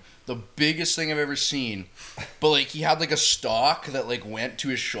around him, the biggest thing I've ever seen, but like he had like a stock that like went to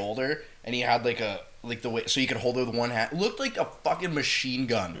his shoulder, and he had like the way so he could hold it with one hand. It looked like a fucking machine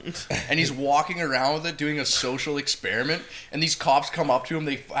gun, and he's walking around with it doing a social experiment. And these cops come up to him,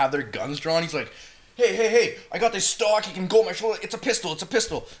 they have their guns drawn. He's like, "Hey! I got this stock. It can go on my shoulder. It's a pistol.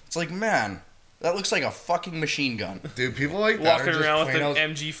 It's like, man, that looks like a fucking machine gun." Dude, people like that Walking are just around with plain an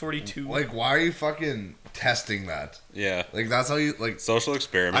out- MG42. Like, why are you fucking testing that? Yeah. Like, that's how you, like... Social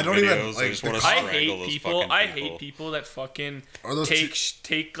experiment I don't even, videos. like, I just the want to I strangle hate those people. fucking I people. hate people that fucking Or those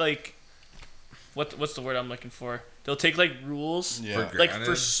take like what's the word I'm looking for? They'll take like rules Yeah. For like granted.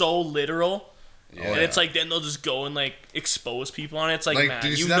 for so literal. Yeah. And it's like then they'll just go and like expose people on it. It's like, Like, man, did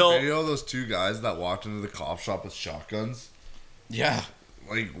you see you that know video of those two guys that walked into the cop shop with shotguns? Yeah.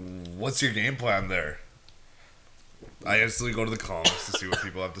 Like, what's your game plan there? I instantly go to the comments to see what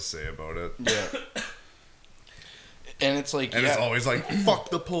people have to say about it. Yeah. And it's like, And yeah. it's always like, fuck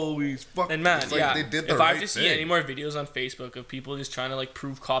the police, fuck. and man, it's like yeah. they did the If right I have to see thing. any more videos on Facebook of people just trying to like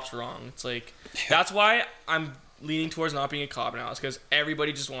prove cops wrong, it's like that's why I'm leaning towards not being a cop now. It's because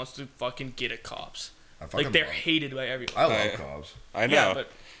everybody just wants to fucking get at cops. I fucking Like they're love- hated by everyone. I love I- cops. I know. Yeah,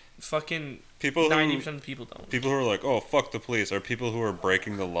 but fucking people 90% who of the people don't. people who are like, oh fuck the police, are people who are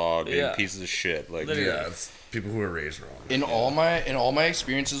breaking the law, being Yeah. pieces of shit. Like, Literally. Yeah, it's people who are raised wrong. in all my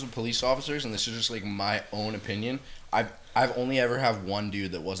experiences with police officers, and this is just like my own opinion, I've only ever had one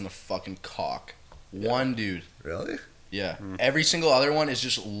dude that wasn't a fucking cock. One dude. Really? Yeah. Every single other one is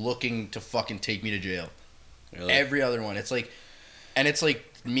just looking to fucking take me to jail. really? Every other one. It's like, and it's like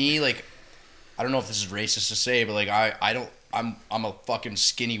me, like, I don't know if this is racist to say, but like I'm a fucking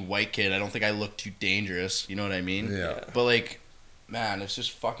skinny white kid. I don't think I look too dangerous. You know what I mean? Yeah. But like, man, it's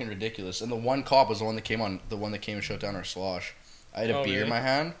just fucking ridiculous. And the one cop was the one that came and shut down our slosh. I had a Oh, beer really? in my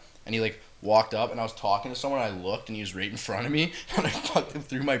hand, and he like walked up, and I was talking to someone. And I looked, and he was right in front of me, and I fucking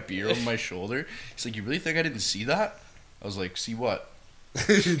threw my beer over my shoulder. He's like, "You really think I didn't see that?" I was like, "See what?"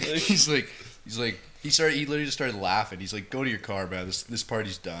 He's like, he literally just started laughing. He's like, "Go to your car, man. This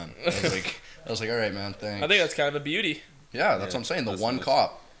party's done." I was like, "All right, man. Thanks." I think that's kind of a beauty. Yeah, that's what I'm saying. The one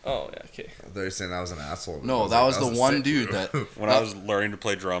cop. Oh yeah, okay. They're saying I was an asshole. No, I that like, was the a one sick dude move. that. When I was learning to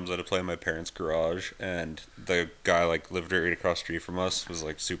play drums, I had to play in my parents' garage, and the guy like lived right across the street from us, was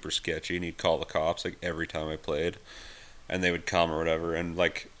like super sketchy, and he'd call the cops like every time I played, and they would come or whatever, and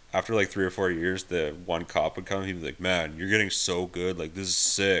like after like 3 or 4 years, the one cop would come, he'd be like, "Man, you're getting so good, like this is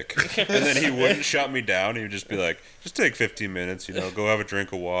sick," and then he wouldn't shut me down. He would just be like, "Just take 15 minutes, go have a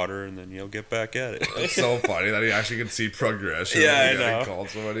drink of water, and then get back at it." It's so funny that he actually can see progression. Yeah, when I he getting know. called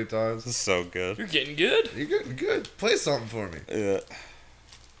so many times. It's so good. You're getting good. You're getting good. Play something for me. Yeah,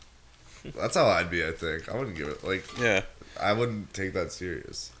 That's how I'd be. I think I wouldn't give it like yeah, I wouldn't take that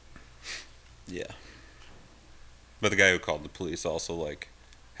serious. yeah. But the guy who called the police also like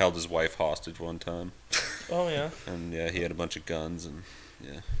held his wife hostage one time. Oh yeah. And yeah, he had a bunch of guns, and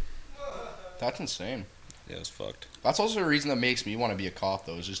yeah, That's insane. it was fucked. That's also a reason that makes me want to be a cop,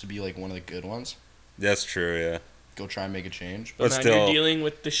 though, is just to be like one of the good ones. That's true, yeah. Go try and make a change. But Man, still, you're dealing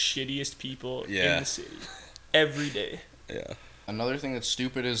with the shittiest people Yeah. in the city every day. yeah, Another thing that's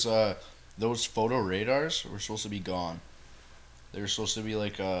stupid is those photo radars were supposed to be gone. They were supposed to be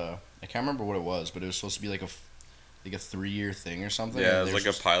like I can't remember what it was, but it was supposed to be like a 3-year thing or something. yeah. And It they was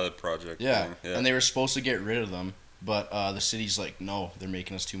were like a pilot project. yeah, thing. Yeah, and they were supposed to get rid of them, but the city's like, no, they're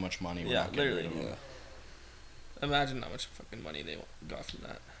making us too much money. We're Yeah, not getting rid literally. of them. Imagine how much fucking money they got from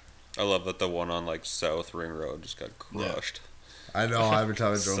that. I love that the one on like South Ring Road just got Yeah. crushed. I know. Every time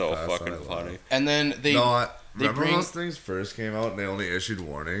I drove So past, fucking I laughed. funny. And then they Remember when bring- those things first came out and they only issued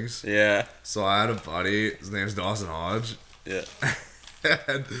warnings? Yeah, So I had a buddy. His name's Dawson Hodge. yeah.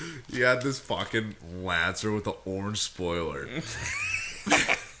 And he had this fucking Lancer with the orange spoiler.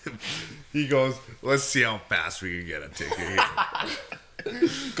 He goes, "Let's see how fast we can get a ticket here."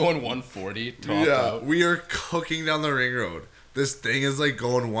 going 140 topped Yeah, out. we are cooking down the ring road. This thing is like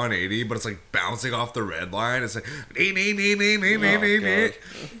going 180, but it's like bouncing off the red line. It's like nee, nee, nee, nee, nee, nee, nee, nee.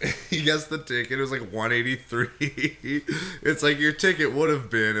 He gets the ticket. It was like 183. It's like your ticket would have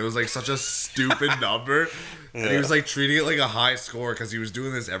been. It was like such a stupid number. And he was like treating it like a high score because he was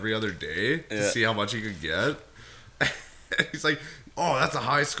doing this every other day to Yeah. see how much he could get. And he's like, oh, that's a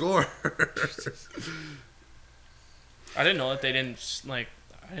high score. I didn't know that they didn't like.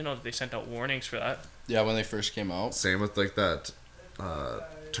 I didn't know that they sent out warnings for that. Yeah, when they first came out. Same with like that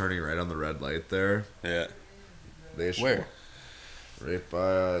turning right on the red light there. Yeah. They should, Where? right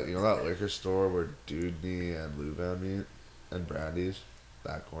by you know that liquor store where Dudney and Luvan meet and Brandy's.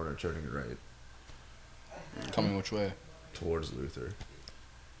 That corner turning right Coming which way? towards Luther.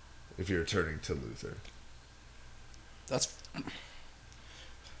 If you're turning to Luther.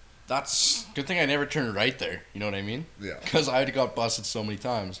 That's good thing I never turned right there. You know what I mean? Yeah. Because I got busted so many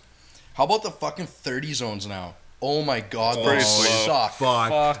times. How about the fucking 30 zones now? Oh my god, Pretty those slow. suck.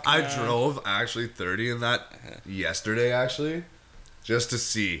 Fuck, I man. drove actually 30 in that yesterday actually, just to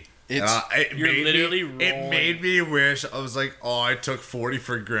see. It's You're literally rolling. It made me wish I was like, oh, I took 40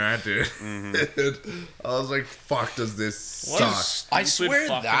 for granted. I was like, fuck, does this What a suck? I stupid swear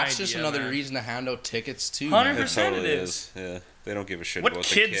fucking that's just idea, another man. reason to hand out tickets too. 100%. man. It totally it is. Yeah. They don't give a shit What about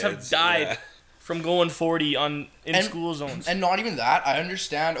kids the have kids. died Yeah. from going 40 in And- school zones? And not even that. I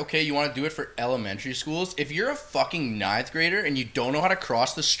understand, okay, you want to do it for elementary schools. If you're a fucking 9th grader and you don't know how to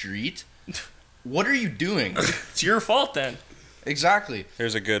cross the street, what are you doing? It's your fault then. Exactly.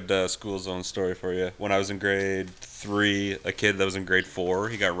 Here's a good school zone story for you. When I was in grade 3, a kid that was in grade 4,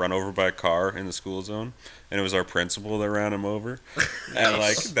 he got run over by a car in the school zone, and it was our principal that ran him over. And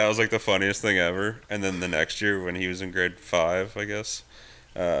like that was like the funniest thing ever. And then the next year when he was in grade 5, I guess,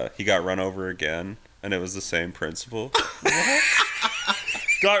 he got run over again, and it was the same principal.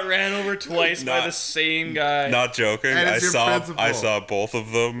 Got ran over twice by Not- the same guy. Not joking. And I it's your saw principal. both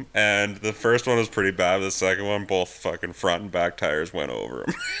of them, and the first one was pretty bad. But the second one, both fucking front and back tires went over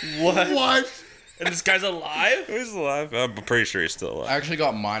him. What? What? And this guy's alive? He's alive. I'm pretty sure he's still I alive. actually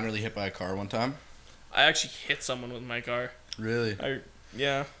got minorly hit by a car one time. I actually hit someone with my car. Really?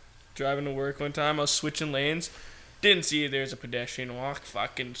 Yeah. Driving to work one time, I was switching lanes. Didn't see there's a pedestrian walk.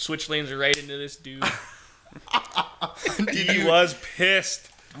 Fucking switch lanes right into this dude. He was pissed.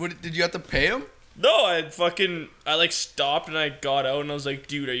 What, did you have to pay him? No, I like stopped and I got out and I was like,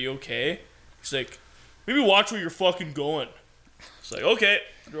 dude, are you okay? He's like, maybe watch where you're fucking going. It's like, okay.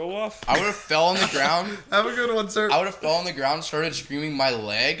 Drove off. I would have fell on the ground. Have a good one, sir. I would have fell on the ground, started screaming my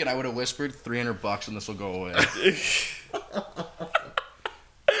leg, and I would have whispered $300 and this will go away.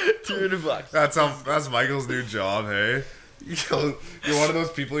 $200. That's Michael's new job, hey? You're one of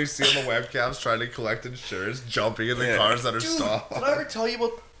those people you see on the webcams trying to collect insurance, jumping in the Yeah. cars that are Dude, stopped. did I ever tell you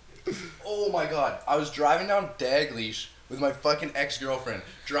about... Oh my god. I was driving down Daglish with my fucking ex-girlfriend.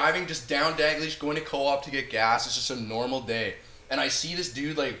 Driving just down Daglish, going to Co-op to get gas. It's just a normal day. And I see this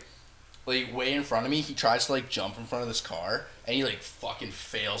dude, like way in front of me. He tries to, like, jump in front of this car. And he, like, fucking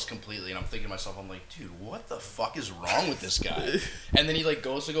fails completely. And I'm thinking to myself, I'm like, dude, what the fuck is wrong with this guy? And then he, like,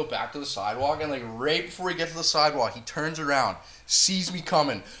 goes to go back to the sidewalk. And, like, right before he gets to the sidewalk, he turns around, sees me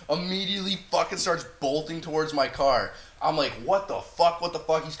coming, immediately fucking starts bolting towards my car. I'm like, what the fuck,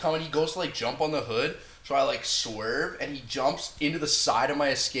 he's coming. He goes to, like, jump on the hood. So I, like, swerve, and he jumps into the side of my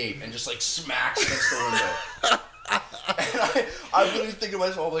Escape and just, like, smacks against the window. And I'm literally thinking to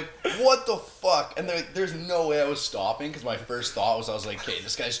myself, like, what the fuck? And there's no way I was stopping, because my first thought was, I was like, okay,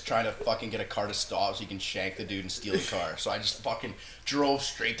 this guy's trying to fucking get a car to stop so he can shank the dude and steal the car. So I just fucking drove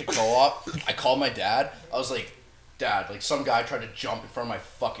straight to Co-op. I called my dad. I was like, Dad, like, some guy tried to jump in front of my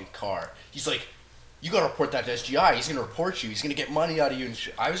fucking car. He's like, you gotta report that to SGI. He's gonna report you. He's gonna get money out of you. And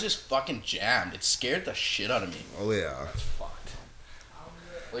shit. I was just fucking jammed. It scared the shit out of me. Oh, yeah. Fucked.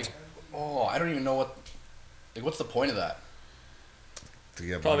 Like, oh, I don't even know what... Like, what's the point of that? To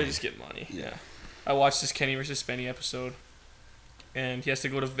get Probably money. just get money. Yeah. I watched this Kenny versus Spenny episode. And he has to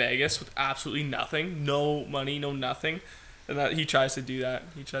go to Vegas with absolutely nothing. No money, no nothing. And that he tries to do that.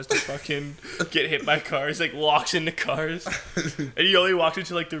 He tries to fucking get hit by cars. Like, walks into cars. And he only walks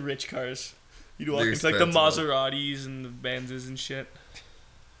into, like, the rich cars. He'd walk The into, like, the expensive Maseratis and the Benzes and shit.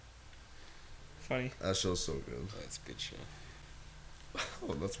 Funny. That show's so good. That's a good show.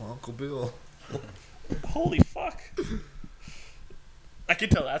 Oh, that's my Uncle Bill. Holy fuck. I can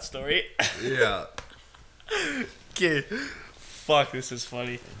tell that story. Yeah. Okay. Fuck, this is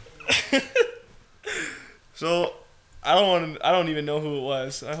funny. So, I don't even know who it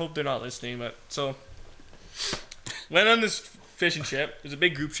was. I hope they're not listening, but so went on this fishing trip. There's a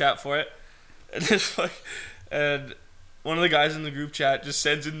big group chat for it. And one of the guys in the group chat just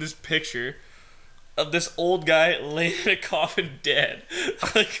sends in this picture of this old guy laying in a coffin dead.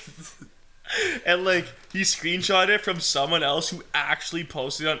 And like he screenshot it from someone else who actually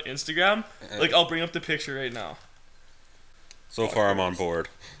posted it on Instagram. Like, I'll bring up the picture right now. So far, I'm on board.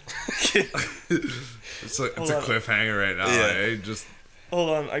 It's a Hold on. cliffhanger right now, Yeah. eh? Just Hold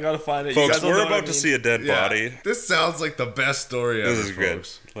on, I gotta find it. You Folks, guys will we're know what I about to mean. see a dead Yeah, body. this sounds like the best story ever, This is good.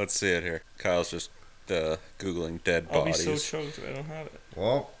 folks. Let's see it here. Kyle's just Googling dead I'll be bodies. so choked if I don't have it.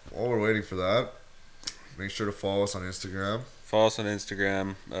 Well, while we're waiting for that, make sure to follow us on Instagram. Follow us on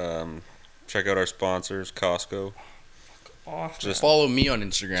Instagram. Check out our sponsors, Costco. Awesome. Just- Follow me on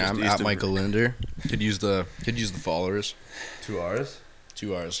Just Instagram east at of- Michael Linder. Could use the followers. 2 hours.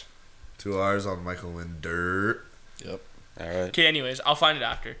 2 hours. 2 hours on Michael Linder. All right. Okay, anyways, I'll find it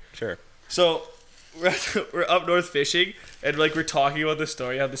after. Sure. So we're up north fishing, and like we're talking about this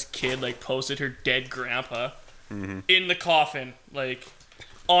story how this kid like posted her dead grandpa in the coffin, like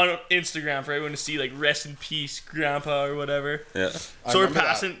on Instagram for everyone to see, like rest in peace, grandpa or whatever. Yeah. I So we're remember that.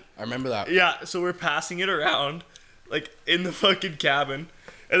 passing. I remember that. Yeah, so we're passing it around, like in the fucking cabin,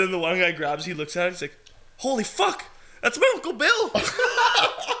 and then the one guy grabs, he looks at it, he's like, "Holy fuck, that's my Uncle Bill."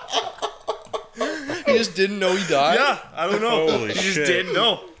 He just didn't know he died. Yeah, I don't know. Holy he just shit. didn't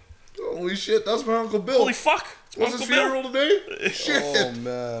know. Holy shit, that's my Uncle Bill. Holy fuck, it's my What's his Uncle Bill. funeral today? Shit. Oh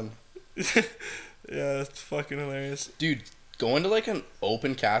man, Yeah, it's fucking hilarious. dude, going to like an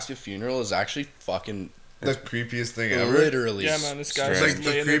open casket funeral is actually fucking The creepiest thing ever. literally. Yeah, man, this guy's It's Strange. like just the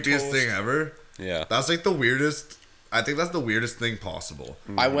laying their creepiest toes. thing ever. Yeah. That's like the weirdest. I think that's the weirdest thing possible.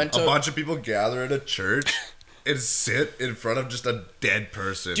 I went A to bunch of people gather at a church and sit in front of just a dead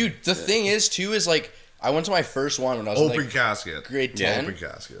person. dude. The thing is too is like I went to my first one when I was in, open like casket. grade Yeah, 10. Open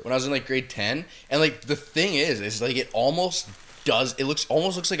casket. When I was in like grade 10, and like the thing is like it almost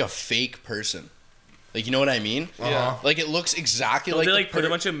looks like a fake person. Like, you know what I mean? Uh-huh. Like it looks exactly Don't like they the like put a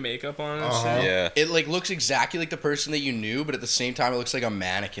bunch of makeup on it and Uh-huh. shit? Yeah. It like looks exactly like the person that you knew, but at the same time it looks like a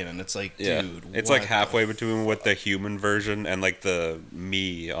mannequin, and it's like, Yeah. dude, It's what like halfway between what the human version and like the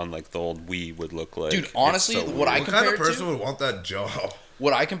me on like the old Wii would look like. Dude, It's honestly, so what weird. I What kind of compare it person to? would want that job?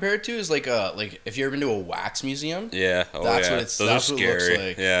 What I compare it to is like if you ever been to a wax museum. Yeah. Oh, That's yeah. what it's- Those that's are what it looks scary.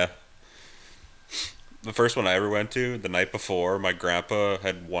 like. Yeah. The first one I ever went to, the night before, my grandpa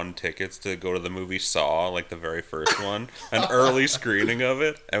had won tickets to go to the movie Saw, like the very first one, an early screening of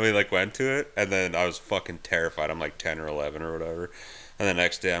it, and we like went to it, and then I was fucking terrified. I'm like 10 or 11 or whatever, and the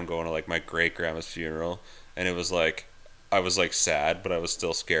next day I'm going to like my great grandma's funeral, and it was like I was like sad, but I was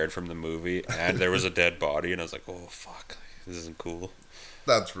still scared from the movie, and there was a dead body, and I was like, oh fuck, this isn't cool.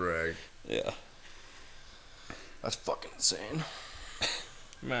 That's rag. Yeah. That's fucking insane.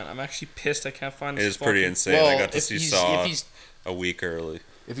 Man, I'm actually pissed I can't find It this is pretty fucking- insane. Well, I got to if see he's- Saw if he's- a week early.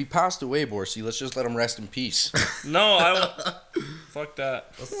 If he passed away, Borsey, let's just let him rest in peace. No, I won't. Fuck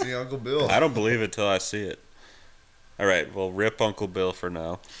that. Let's see Uncle Bill. I don't believe it till I see it. All right, well, rip Uncle Bill for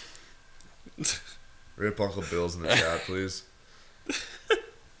now. Rip Uncle Bill's in the chat, please.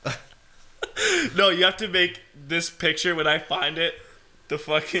 No, you have to make this picture when I find it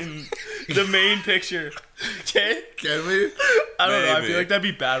the main picture. Okay? Can we? I don't know. I Maybe. feel like that'd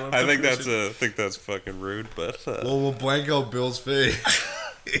be bad. When I think person- that's fucking rude, but Well, we'll blank out Bill's face.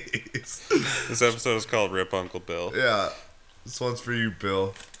 this episode is called Rip Uncle Bill. Yeah. This one's for you,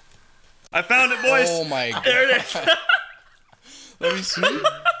 Bill. I found it, boys. Oh my god. There it is. Let me see.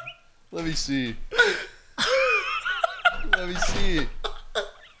 Let me see. Let me see.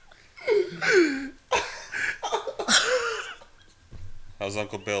 How's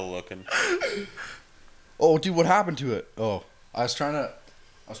Uncle Bill looking? Oh, dude, what happened to it? Oh, I was trying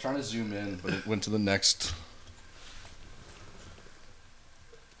to zoom in, but it went to the next.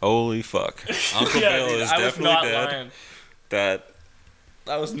 Holy fuck! Uncle Yeah, Bill dude, is I was definitely not dead. lying. That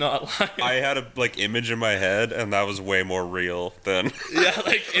I was not lying. I had a like image in my head, and that was way more real than. Yeah,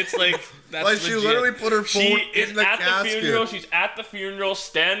 like it's like that's Like, she legit. literally put her She phone is in the at casket. the funeral. She's at the funeral,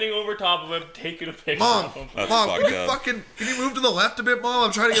 standing over top of him, taking a picture Mom, of him. That's Mom, fucked can you up. can you move to the left a bit, Mom?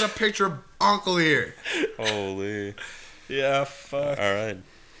 I'm trying to get a picture of Uncle here. Holy! Yeah, fuck. All right,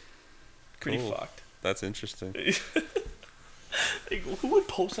 Pretty cool. fucked. That's interesting. Like, who would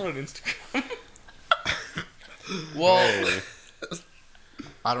post that on Instagram? Well, Holy.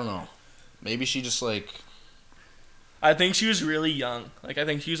 I don't know. Maybe she just like. I think she was really young. Like, I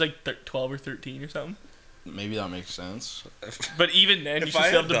think she was like 12 or 13 or something. Maybe that makes sense. But even then, you If should I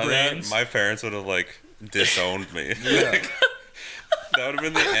still had have the done brains. that, my parents would have like disowned me. Yeah. That would have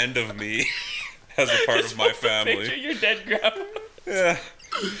been the end of me as a part Just of my post a Picture family. of your dead grandma. Yeah.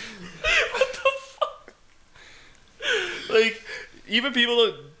 What the fuck? Like, even people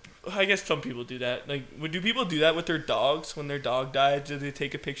that, I guess some people do that. Like, do people do that with their dogs? When their dog died, do they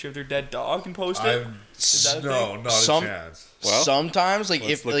take a picture of their dead dog and post it? that a No, thing? not Some- a chance. Well, sometimes, like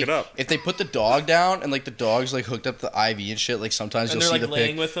let's if look like it up. if they put the dog down and like the dog's like hooked up to the IV and shit, like sometimes And you'll they're, see like, the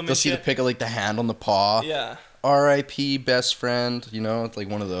laying pic. with them They'll and see the shit? pic of like the hand on the paw. Yeah, R.I.P. best friend. You know, it's like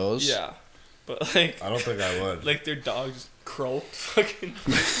one of those. yeah. But like, I don't think I would. like their dog's croaked. Fucking,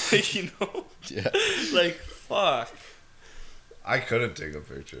 like, you know? Yeah. Like, fuck. I couldn't take a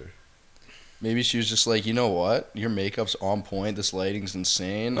picture. Maybe she was just like, you know what? Your makeup's on point. This lighting's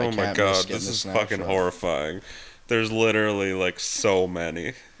insane. I Oh can't my miss god, getting this is snapshot." fucking horrifying. There's literally like so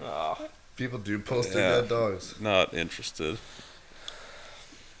many. Oh. People do post their dead dogs. Not interested.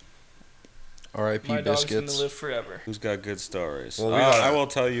 R.I.P. My dog's biscuits. gonna live forever. Who's got good stories? Well, we got- I will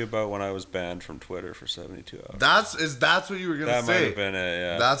tell you about when I was banned from Twitter for 72 hours. That's what you were gonna That might say. have been it,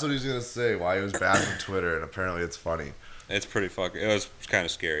 yeah. That's what he was gonna say. Why he was banned from Twitter, and apparently it's funny. It's pretty fucking. It was kind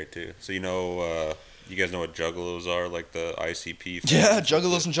of scary too. So you guys know what juggalos are, like the ICP. Yeah,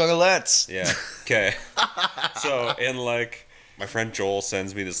 juggalos and juggalettes. Yeah. Okay. So in like, my friend Joel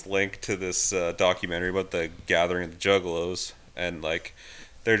sends me this link to this documentary about the gathering of the juggalos, and like,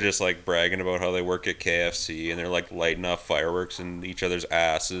 they're just like bragging about how they work at KFC, and they're like lighting off fireworks in each other's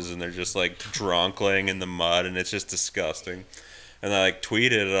asses, and they're just like drunk laying in the mud, and it's just disgusting. And I like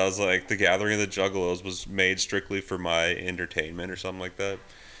tweeted, and I was like, the gathering of the juggalos was made strictly for my entertainment or something like that.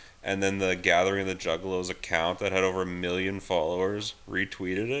 And then the gathering of the juggalos account that had over 1 million followers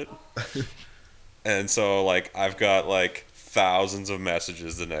retweeted it. And so like I've got like thousands of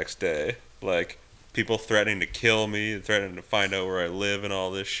messages the next day, like people threatening to kill me, threatening to find out where I live and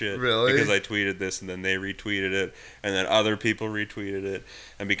all this shit. Really? Because I tweeted this, and then they retweeted it, and then other people retweeted it,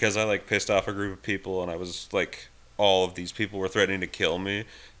 and because I like pissed off a group of people, and I was like, all of these people were threatening to kill me,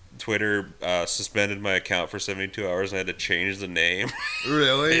 Twitter suspended my account for 72 hours, and I had to change the name.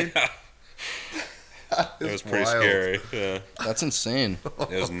 Really? Yeah. It was pretty wild. scary. Yeah, That's insane.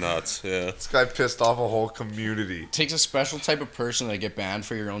 it was nuts. Yeah. This guy pissed off a whole community. It takes a special type of person to get banned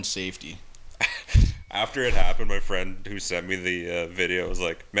for your own safety. After it happened, my friend who sent me the video was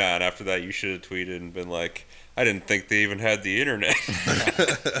like, "Man, after that, you should have tweeted and been like, I didn't think they even had the internet."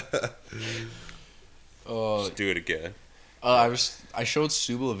 Just do it again. I showed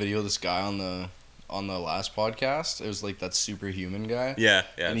Subal a video of this guy on the last podcast. It was like that superhuman guy. Yeah, And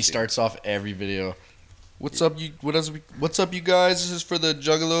yeah. he I've seen starts off every video. What's up, you guys? This is for the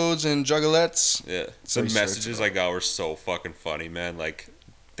juggalos and juggalettes. it. Yeah, So the he starts messages it I got were so fucking funny, man. Like,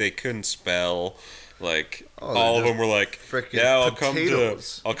 they couldn't spell. Like, Oh, all they're of them were like, frickin' "Yeah,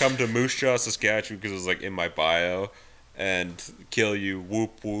 potatoes." I'll come to Moose Jaw, Saskatchewan," because it was like in my bio, and kill you,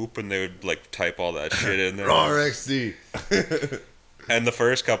 whoop whoop, and they would like type all that shit in there. RXD. And the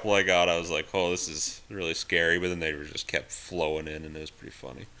first couple I got, I was like, "Oh, this is really scary," but then they were just kept flowing in, and it was pretty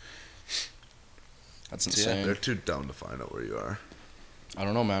funny. That's Yeah, insane. They're too dumb to find out where you are. I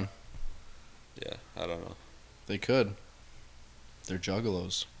don't know, man. Yeah, I don't know. They could. They're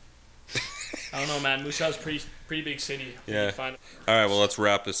juggalos. I don't know, man. Moose Jaw's pretty big city. Yeah. Fine. All right, well, let's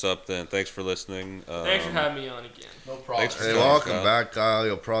wrap this up then. Thanks for listening. Thanks for having me on again. No problem. Thanks for Hey, coming, welcome Kyle. back, Kyle.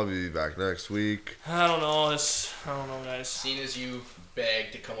 You'll probably be back next week. I don't know guys. Seeing as you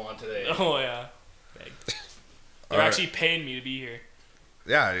begged to come on today. Oh yeah. Beg. They're All right. actually paying me to be here.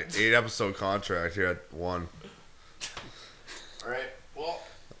 Yeah, 8-episode contract here at 1. All right. Well,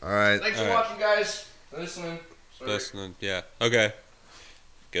 All right. thanks All for right. watching, guys. Listening. Sorry. Listening. Yeah. Okay.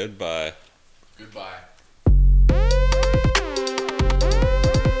 Goodbye. Goodbye.